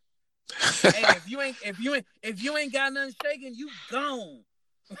year. Hey, if you ain't got nothing shaking, you gone.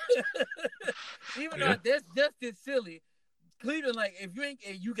 Even though that's just as silly, Cleveland, like, if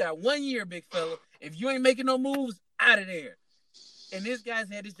you got 1 year, big fella, if you ain't making no moves, out of there. And this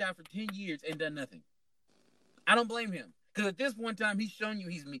guy's had this job for 10 years and done nothing. I don't blame him. Because at this one time, he's shown you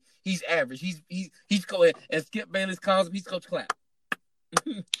he's average. He's as Skip Bayless calls him, he's Coach Clap.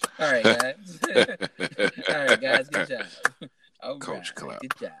 All right, guys. Good job. All Coach Clap.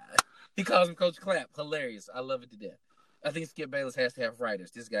 Good job. He calls him Coach Clap. Hilarious. I love it to death. I think Skip Bayless has to have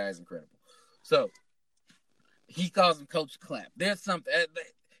writers. This guy is incredible. So he calls him Coach Clap. There's something.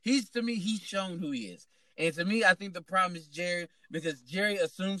 He's shown who he is. And to me, I think the problem is Jerry, because Jerry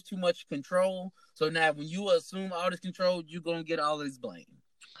assumes too much control. So now when you assume all this control, you're going to get all of this blame.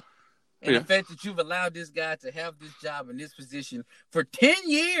 And the fact that you've allowed this guy to have this job in this position for 10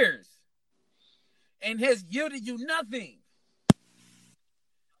 years and has yielded you nothing.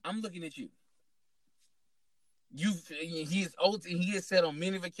 I'm looking at you. He has said on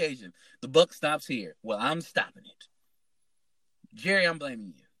many occasions, the buck stops here. Well, I'm stopping it. Jerry, I'm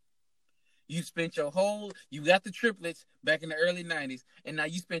blaming you. You got the triplets back in the early 90s, and now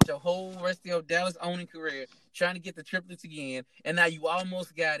you spent your whole rest of your Dallas owning career trying to get the triplets again, and now you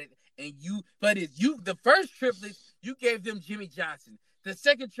almost got it. And the first triplets, you gave them Jimmy Johnson. The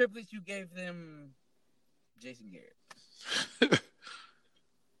second triplets, you gave them Jason Garrett.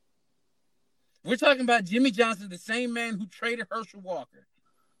 We're talking about Jimmy Johnson, the same man who traded Herschel Walker.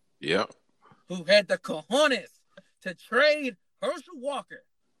 Yep. Who had the cojones to trade Herschel Walker.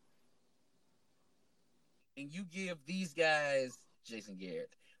 And you give these guys Jason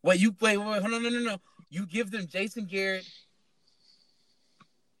Garrett. Wait, no. You give them Jason Garrett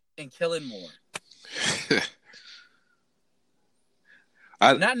and Kellen Moore.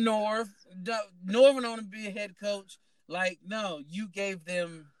 Not Norv. Norv went on to be a head coach. Like, no, you gave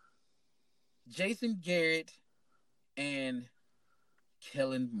them Jason Garrett and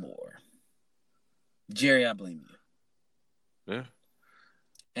Kellen Moore. Jerry, I blame you. Yeah.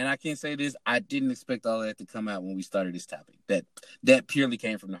 And I can say this, I didn't expect all that to come out when we started this topic. That purely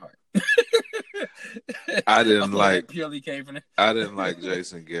came from the heart. I didn't like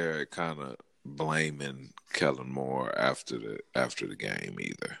Jason Garrett kind of blaming Kellen Moore after the game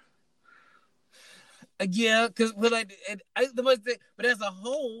either. Yeah, but as a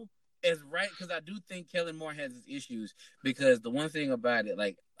whole, as right, because I do think Kellen Moore has his issues. Because the one thing about it,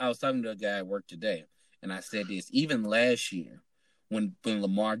 like I was talking to a guy at work today, and I said this, even last year, when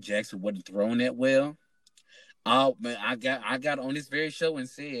Lamar Jackson wasn't throwing that well, I got on this very show and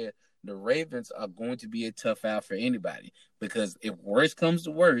said the Ravens are going to be a tough out for anybody, because if worse comes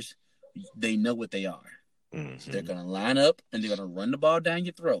to worse, they know what they are. Mm-hmm. They're going to line up and they're going to run the ball down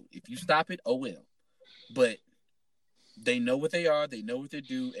your throat. If you stop it, oh well. But they know what they are. They know what they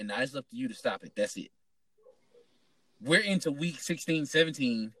do. And now it's up to you to stop it. That's it. We're into week 16,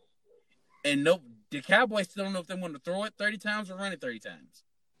 17. And the Cowboys still don't know if they want to throw it 30 times or run it 30 times.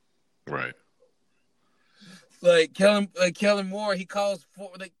 Right. Like Kellen Moore, he calls for,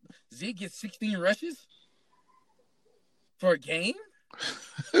 like, Zeke gets 16 rushes for a game?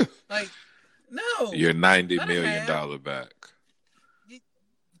 Like, no. You're $90 million back.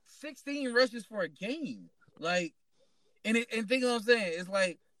 16 rushes for a game. Like, and think what I'm saying, it's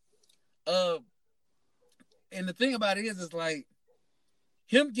like, and the thing about it is like,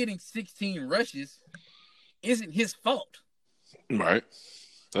 him getting 16 rushes isn't his fault. Right.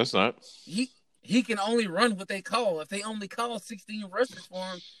 That's not. He can only run what they call. If they only call 16 rushes for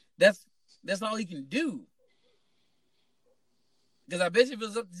him, that's all he can do. Because I bet you if it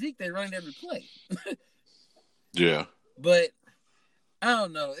was up to Zeke, they'd run it every play. Yeah. But I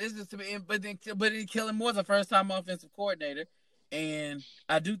don't know. It's just to me. But then Kellen Moore's a first-time offensive coordinator, and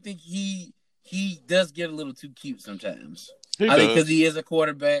I do think he does get a little too cute sometimes. I think because he is a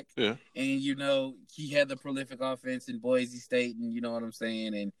quarterback, Yeah. And he had the prolific offense in Boise State, and you know what I'm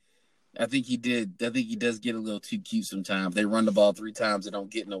saying. And I think he did. I think he does get a little too cute sometimes. They run the ball 3 times and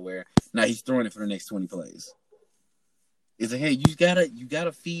don't get nowhere. Now he's throwing it for the next 20 plays. It's like, hey, you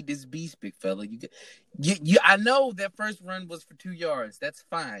gotta feed this beast, big fella. I know that first run was for 2 yards. That's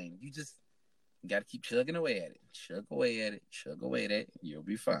fine. You gotta keep chugging away at it. Chug away at it. You'll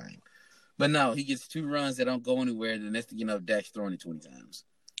be fine. But no, he gets 2 runs that don't go anywhere. The next thing you know, Dak's throwing it 20 times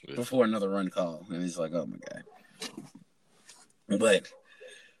before another run call, and it's like, oh my god. But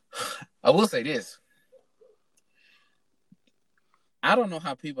I will say this. I don't know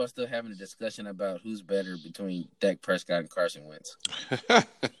how people are still having a discussion about who's better between Dak Prescott and Carson Wentz.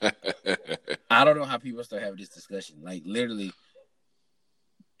 I don't know how people are still having this discussion. Like, literally,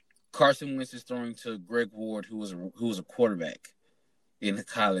 Carson Wentz is throwing to Greg Ward, who was a quarterback in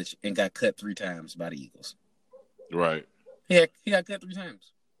college and got cut 3 times by the Eagles. Right. He got cut 3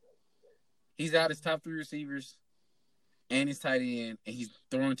 times. He's out his top 3 receivers and his tight end, and he's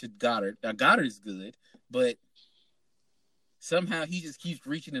throwing to Goddard. Now, Goddard is good, but somehow he just keeps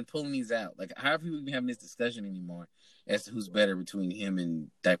reaching and pulling these out. Like, how are people even having this discussion anymore as to who's better between him and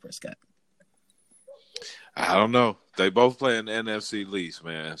Dak Prescott? I don't know. They both play in the NFC least,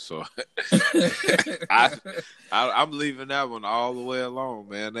 man. So I'm leaving that one all the way alone,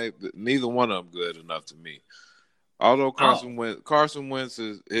 man. Neither one of them good enough to me. Although Carson Wentz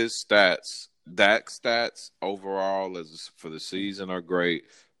his stats, Dak's stats overall for the season are great,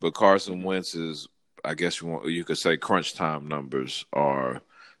 but Carson Wentz's, I guess you could say, crunch time numbers are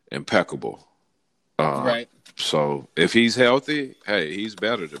impeccable. Right. So if he's healthy, hey, he's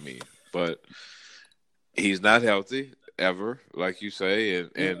better to me. But he's not healthy ever, like you say,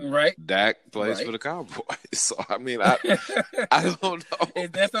 and right. Dak plays for the Cowboys. So I mean, I don't know. Is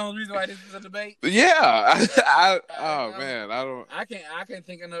that the only reason why this is a debate? Yeah. Man, I don't. I can't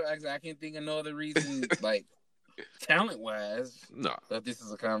think of no other reason, like, talent wise. No. That this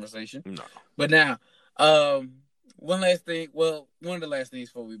is a conversation. No. But now, one last thing. Well, one of the last things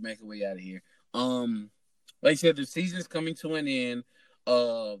before we make our way out of here. Like I said, the season's coming to an end.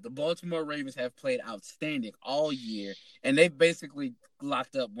 The Baltimore Ravens have played outstanding all year, and they've basically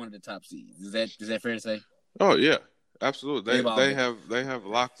locked up one of the top seeds. Is that fair to say? Oh yeah, absolutely. They have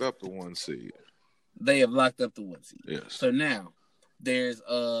locked up the 1 seed. They have locked up the 1 seed. Yes. So now there's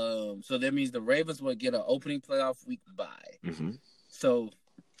so that means the Ravens will get an opening playoff week bye. Mm-hmm. So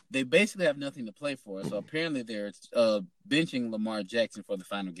they basically have nothing to play for. So apparently they're benching Lamar Jackson for the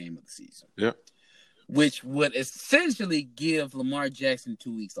final game of the season. Yeah. Which would essentially give Lamar Jackson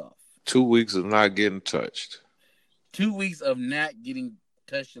 2 weeks off. 2 weeks of not getting touched. 2 weeks of not getting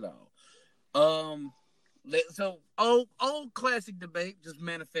touched at all. So old classic debate just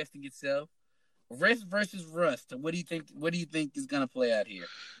manifesting itself. Rest versus rust. What do you think is going to play out here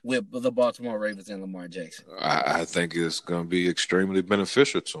with the Baltimore Ravens and Lamar Jackson? I think it's going to be extremely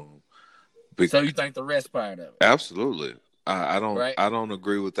beneficial to him. So you think the rest part of it? Absolutely. I don't. Right. I don't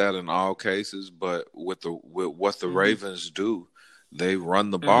agree with that in all cases, but with what the Ravens do, they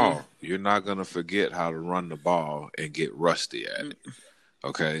run the ball. Mm-hmm. You're not going to forget how to run the ball and get rusty at it.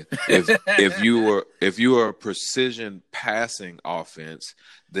 Okay. If you were a precision passing offense,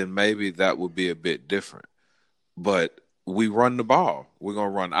 then maybe that would be a bit different. But we run the ball. We're gonna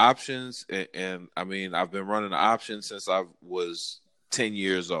run options, and I mean, I've been running options since I was 10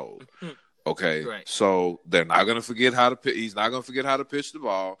 years old. Okay, right. So they're not going to forget how to pitch. He's not going to forget how to pitch the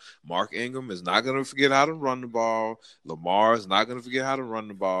ball. Mark Ingram is not going to forget how to run the ball. Lamar is not going to forget how to run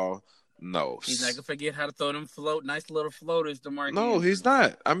the ball. No. He's not going to forget how to throw them nice little floaters to Mark No, Ingram. He's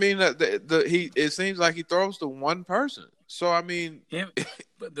not. I mean, it seems like he throws to one person. So, I mean, in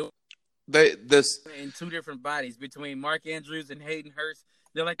 2 different bodies between Mark Andrews and Hayden Hurst.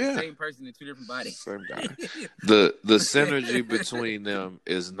 They're like the same person in 2 different bodies. Same guy. The synergy between them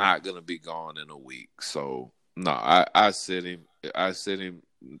is not going to be gone in a week. So no, I sit him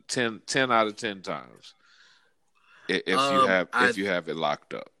 10 out of 10 times. If you have it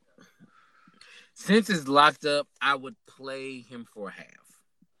locked up. Since it's locked up, I would play him for half.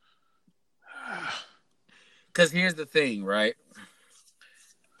 Because here's the thing, right?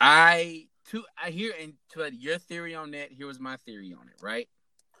 I hear into your theory on that. Here was my theory on it, right?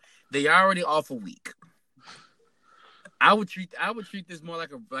 They already off a week. I would treat this more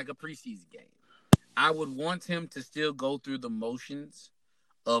like a preseason game. I would want him to still go through the motions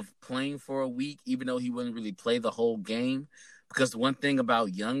of playing for a week, even though he wouldn't really play the whole game. Because one thing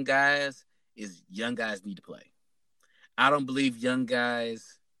about young guys is young guys need to play. I don't believe young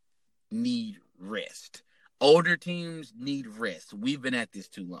guys need rest. Older teams need rest. We've been at this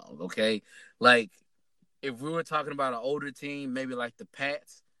too long, okay? Like, if we were talking about an older team, maybe like the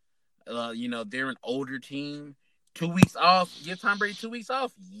Pats, they're an older team. 2 weeks off. Give Tom Brady 2 weeks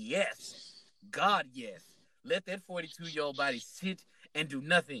off? Yes. God, yes. Let that 42-year-old body sit and do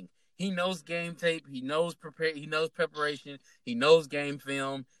nothing. He knows game tape. He knows preparation. He knows game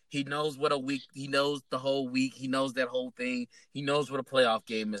film. He knows what a week. He knows the whole week. He knows that whole thing. He knows what a playoff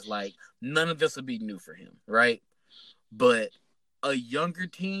game is like. None of this will be new for him, right? But a younger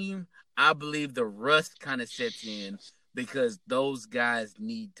team, I believe the rust kind of sets in because those guys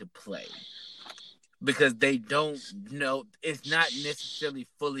need to play. Because they don't know, it's not necessarily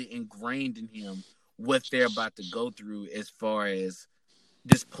fully ingrained in him what they're about to go through as far as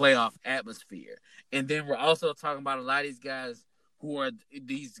this playoff atmosphere. And then we're also talking about a lot of these guys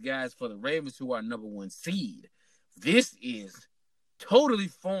for the Ravens who are number one seed. This is totally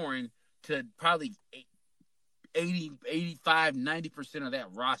foreign to probably 80, 85, 90% of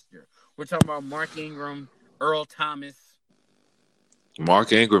that roster. We're talking about Mark Ingram, Earl Thomas.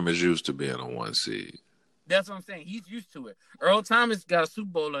 Mark Ingram is used to being a 1 seed. That's what I'm saying. He's used to it. Earl Thomas got a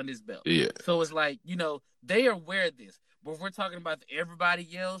Super Bowl on his belt. Yeah. So it's like, they are aware of this. But if we're talking about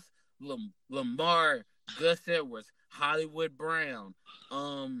everybody else, Lamar, Gus Edwards, Hollywood Brown,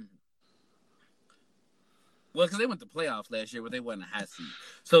 because they went to playoffs last year, but they wasn't a high seed.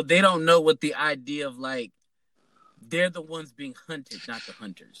 So they don't know what the idea of, like, they're the ones being hunted, not the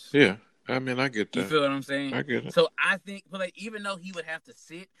hunters. Yeah. I mean, I get that. You feel what I'm saying? I get it. So I think, but like, even though he would have to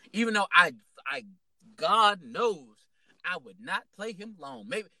sit, even though God knows I would not play him long.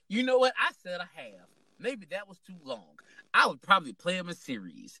 Maybe, you know what? I said a half. Maybe that was too long. I would probably play him a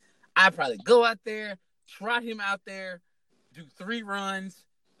series. I'd probably go out there, trot him out there, do 3 runs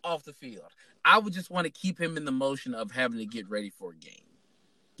off the field. I would just want to keep him in the motion of having to get ready for a game.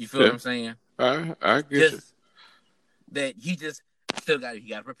 You feel what I'm saying? I get it. That he just still got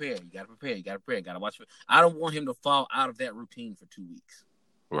to prepare. You got to prepare. You got to prepare. Got to watch. I don't want him to fall out of that routine for 2 weeks.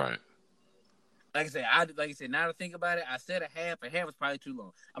 Right. Like I said, now to think about it, I said a half. A half is probably too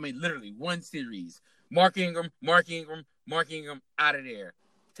long. I mean, literally one series. Mark Ingram, out of there.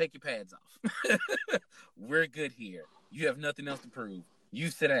 Take your pads off. We're good here. You have nothing else to prove. You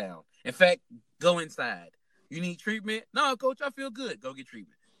sit down. In fact, go inside. You need treatment? No, coach, I feel good. Go get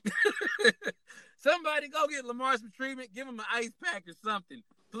treatment. Somebody go get Lamar some treatment. Give him an ice pack or something,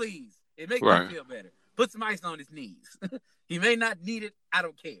 please. It makes me feel better. Put some ice on his knees. He may not need it. I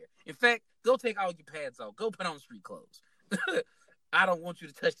don't care. In fact, go take all your pads off. Go put on street clothes. I don't want you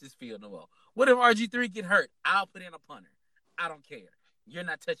to touch this field no more. What if RG3 get hurt? I'll put in a punter. I don't care. You're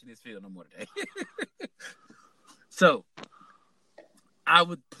not touching this field no more today. So, I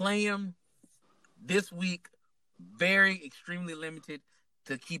would play him this week, very extremely limited,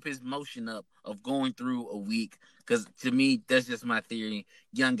 to keep his motion up of going through a week. Because to me, that's just my theory.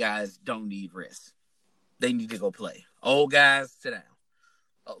 Young guys don't need rest. They need to go play. Old guys, sit down.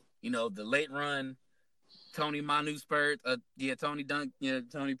 Oh, the late run, Tony Manu Spurs, Tony Dunk,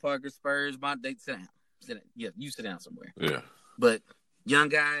 Tony Parker Spurs, they sit down. Sit down. Yeah, you sit down somewhere. Yeah. But young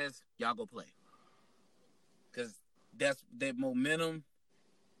guys, y'all go play. Because that momentum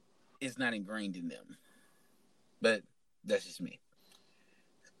is not ingrained in them. But that's just me.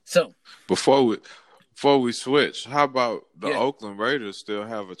 So before we switch, how about the Oakland Raiders still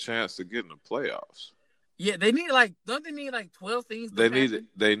have a chance to get in the playoffs? Yeah, they need don't they need 12 things? They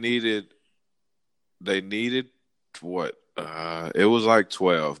needed what? It was like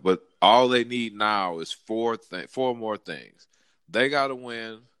 12, but all they need now is 4 more things. They got to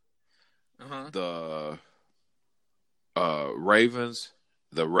win the Ravens.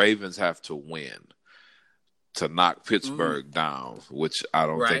 The Ravens have to win to knock Pittsburgh down, which I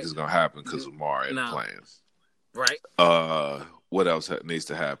don't think is going to happen because Lamar ain't playing. Right. What else needs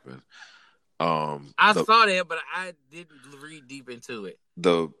to happen? I saw that, but I didn't read deep into it.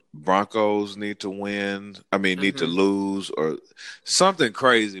 The Broncos need to win. I mean, need to lose or something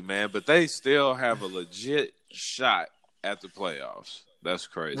crazy, man. But they still have a legit shot at the playoffs. That's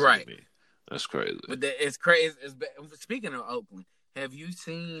crazy to me. That's crazy. But it's crazy. Speaking of Oakland, have you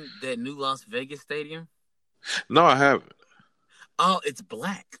seen that new Las Vegas stadium? No, I haven't. Oh, it's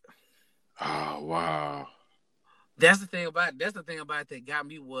black. Oh, wow. That's the thing about it that got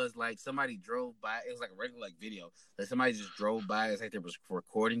me was somebody drove by. It was like a regular video. Somebody just drove by. It's like they was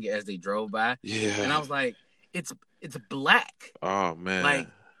recording it as they drove by. Yeah. And I was like, it's black. Oh man.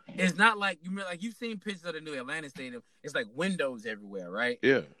 It's not like you've seen pictures of the new Atlanta Stadium. It's like windows everywhere, right?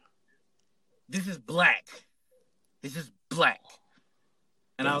 Yeah. This is black. It's just black.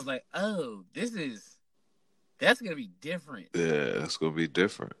 And I was like, oh, that's gonna be different. Yeah, that's gonna be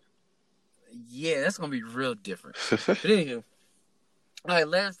different. Yeah, that's gonna be real different. But anywho, all right,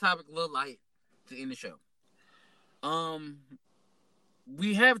 last topic, a little light to end the show.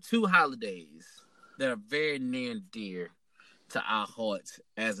 We have two holidays that are very near and dear to our hearts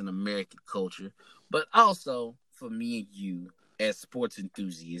as an American culture, but also for me and you as sports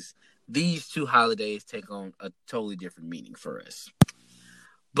enthusiasts. These two holidays take on a totally different meaning for us.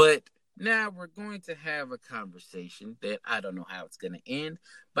 But now we're going to have a conversation that I don't know how it's going to end,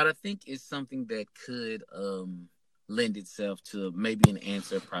 but I think it's something that could lend itself to maybe an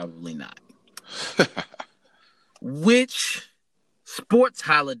answer, probably not. Which sports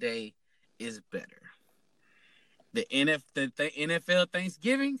holiday is better? The NFL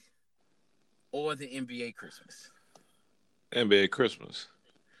Thanksgiving or the NBA Christmas? NBA Christmas.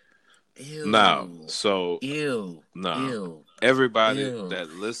 Ew. Now, so Ew. no. Ew. Everybody Ew. that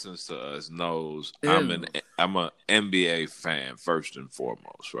listens to us knows Ew. I'm an NBA fan first and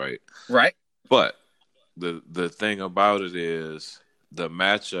foremost, right? Right? But the thing about it is the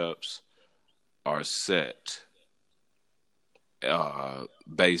matchups are set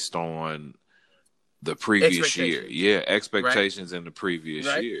based on the previous year. Yeah, expectations in the previous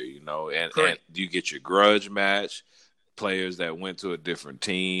year, you know, and you get your grudge match. Players that went to a different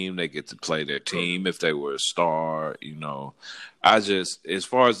team, they get to play their team if they were a star, you know. As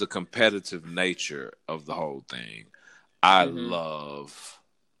far as the competitive nature of the whole thing, I love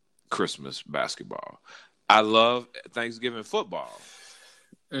Christmas basketball. I love Thanksgiving football.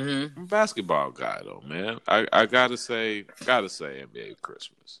 I'm a basketball guy though, man. I gotta say NBA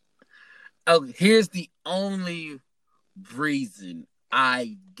Christmas. Oh, here's the only reason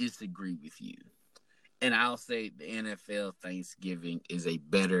I disagree with you. And I'll say the NFL Thanksgiving is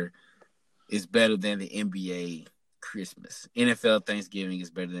better than the NBA Christmas. NFL Thanksgiving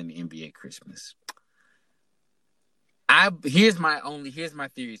is better than the NBA Christmas. Here's my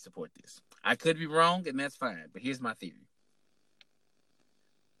theory to support this. I could be wrong, and that's fine, but here's my theory.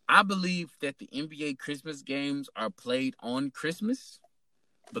 I believe that the NBA Christmas games are played on Christmas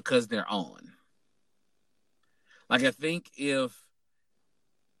because they're on. Like, I think if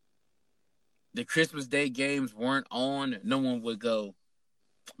the Christmas Day games weren't on, no one would go,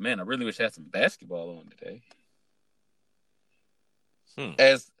 man, I really wish I had some basketball on today.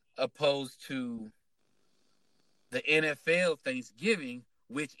 As opposed to the NFL Thanksgiving,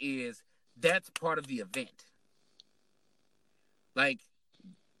 which that's part of the event. Like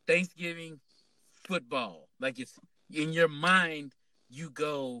Thanksgiving football. Like, it's in your mind, you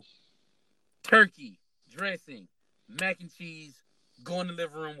go turkey, dressing, mac and cheese, go in the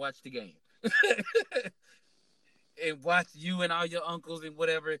living room, watch the game. And watch you and all your uncles and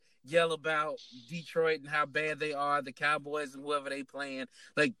whatever yell about Detroit and how bad they are, the Cowboys and whoever they playing.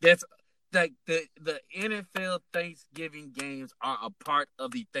 Like, that's like the NFL Thanksgiving games are a part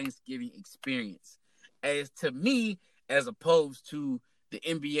of the Thanksgiving experience. As to me, as opposed to the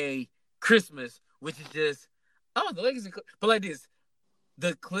NBA Christmas, which is just, the Lakers. But like this,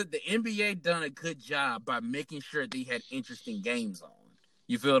 the NBA done a good job by making sure they had interesting games on.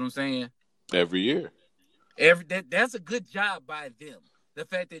 You feel what I'm saying? Every year. That's a good job by them. The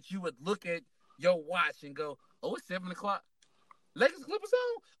fact that you would look at your watch and go, oh, it's 7 o'clock. Lakers Clippers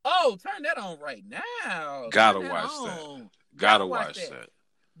on? Oh, turn that on right now. Gotta watch that. Gotta watch that.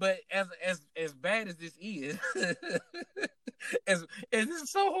 But as bad as this is, as this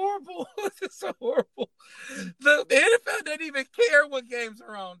is so horrible. This is so horrible. The NFL doesn't even care what games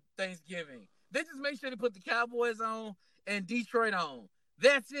are on Thanksgiving. They just make sure to put the Cowboys on and Detroit on.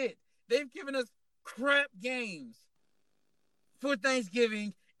 That's it. They've given us crap games for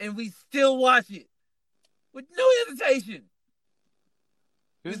Thanksgiving, and we still watch it with no hesitation.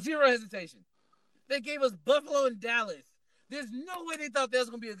 With zero hesitation. They gave us Buffalo and Dallas. There's no way they thought that was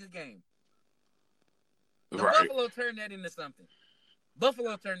going to be a good game. Buffalo turned that into something.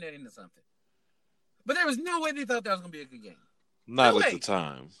 But there was no way they thought that was going to be a good game. Not at the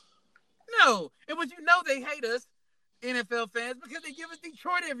time. No. And but you know they hate us, NFL fans, because they give us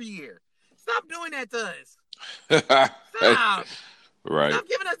Detroit every year. Stop doing that to us. Stop. Right. Stop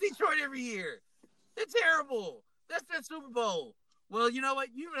giving us Detroit every year. They're terrible. That's their Super Bowl. Well, you know what?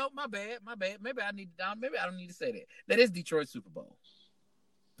 My bad. Maybe I don't need to say that. That is Detroit's Super Bowl.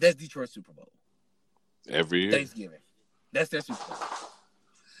 That's Detroit's Super Bowl. Every year. Thanksgiving. That's their Super Bowl.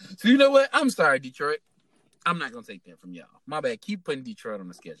 So you know what? I'm sorry, Detroit. I'm not gonna take that from y'all. My bad. Keep putting Detroit on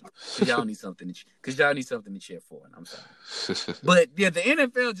the schedule because y'all need something to cheer for. And I'm sorry, but yeah, the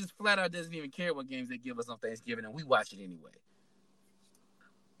NFL just flat out doesn't even care what games they give us on Thanksgiving, and we watch it anyway.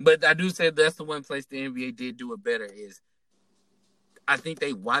 But I do say that's the one place the NBA did do it better is I think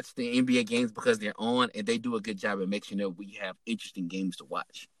they watch the NBA games because they're on, and they do a good job at making sure we have interesting games to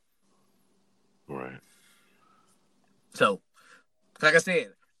watch. Right. So, like I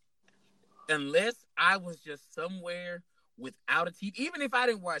said, unless I was just somewhere without a TV, even if I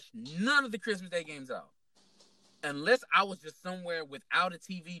didn't watch none of the Christmas Day games at all, unless I was just somewhere without a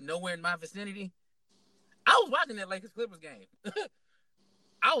TV, nowhere in my vicinity, I was watching that Lakers Clippers game.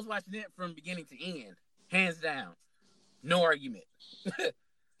 I was watching it from beginning to end, hands down. No argument.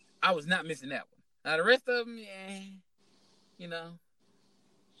 I was not missing that one. Now, the rest of them,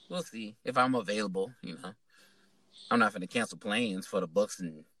 we'll see if I'm available, I'm not going to cancel plans for the Bucks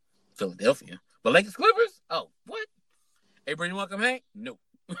in Philadelphia. But Lakers Clippers? Oh, what? Hey, Brady, you want to come hang? No.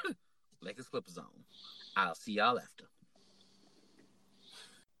 Lakers Clippers on. I'll see y'all after.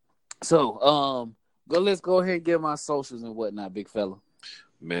 So, let's go ahead and get my socials and whatnot, big fella.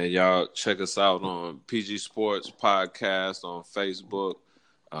 Man, y'all check us out on PG Sports Podcast on Facebook,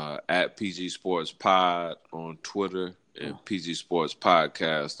 at PG Sports Pod on Twitter, and PG Sports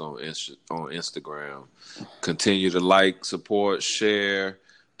Podcast on Instagram. Continue to like, support, share.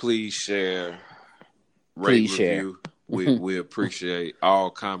 Please share. Rate, review. We appreciate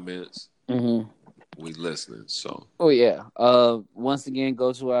all comments. Mm-hmm. We listening. So. Oh yeah. Once again,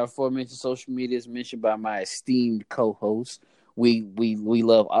 go to our aforementioned social medias mentioned by my esteemed co-host. We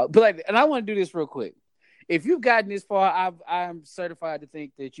love, but and I want to do this real quick. If you've gotten this far, I'm certified to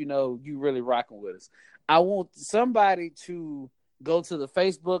think that you really rocking with us. I want somebody to go to the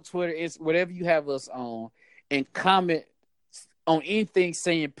Facebook, Twitter, whatever you have us on, and comment on anything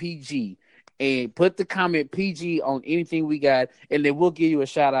saying PG, and put the comment PG on anything we got, and then we'll give you a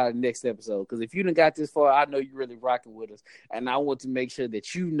shout out in the next episode. Because if you done got this far, I know you're really rocking with us, and I want to make sure that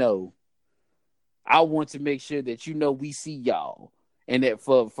we see y'all, and that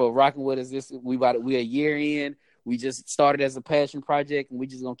for rocking with us, we're a year in. We just started as a passion project, and we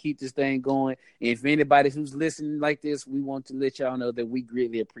just gonna keep this thing going. And if anybody who's listening like this, we want to let y'all know that we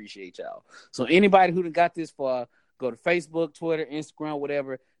greatly appreciate y'all. So anybody who done got this far, go to Facebook, Twitter, Instagram,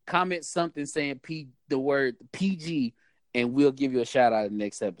 whatever, comment something saying the word PG, and we'll give you a shout out in the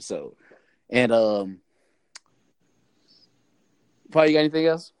next episode. And Paul, you got anything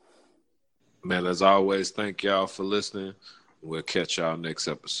else? Man, as always, thank y'all for listening. We'll catch y'all next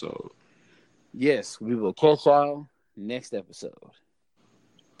episode. Yes, we will catch y'all next episode.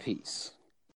 Peace.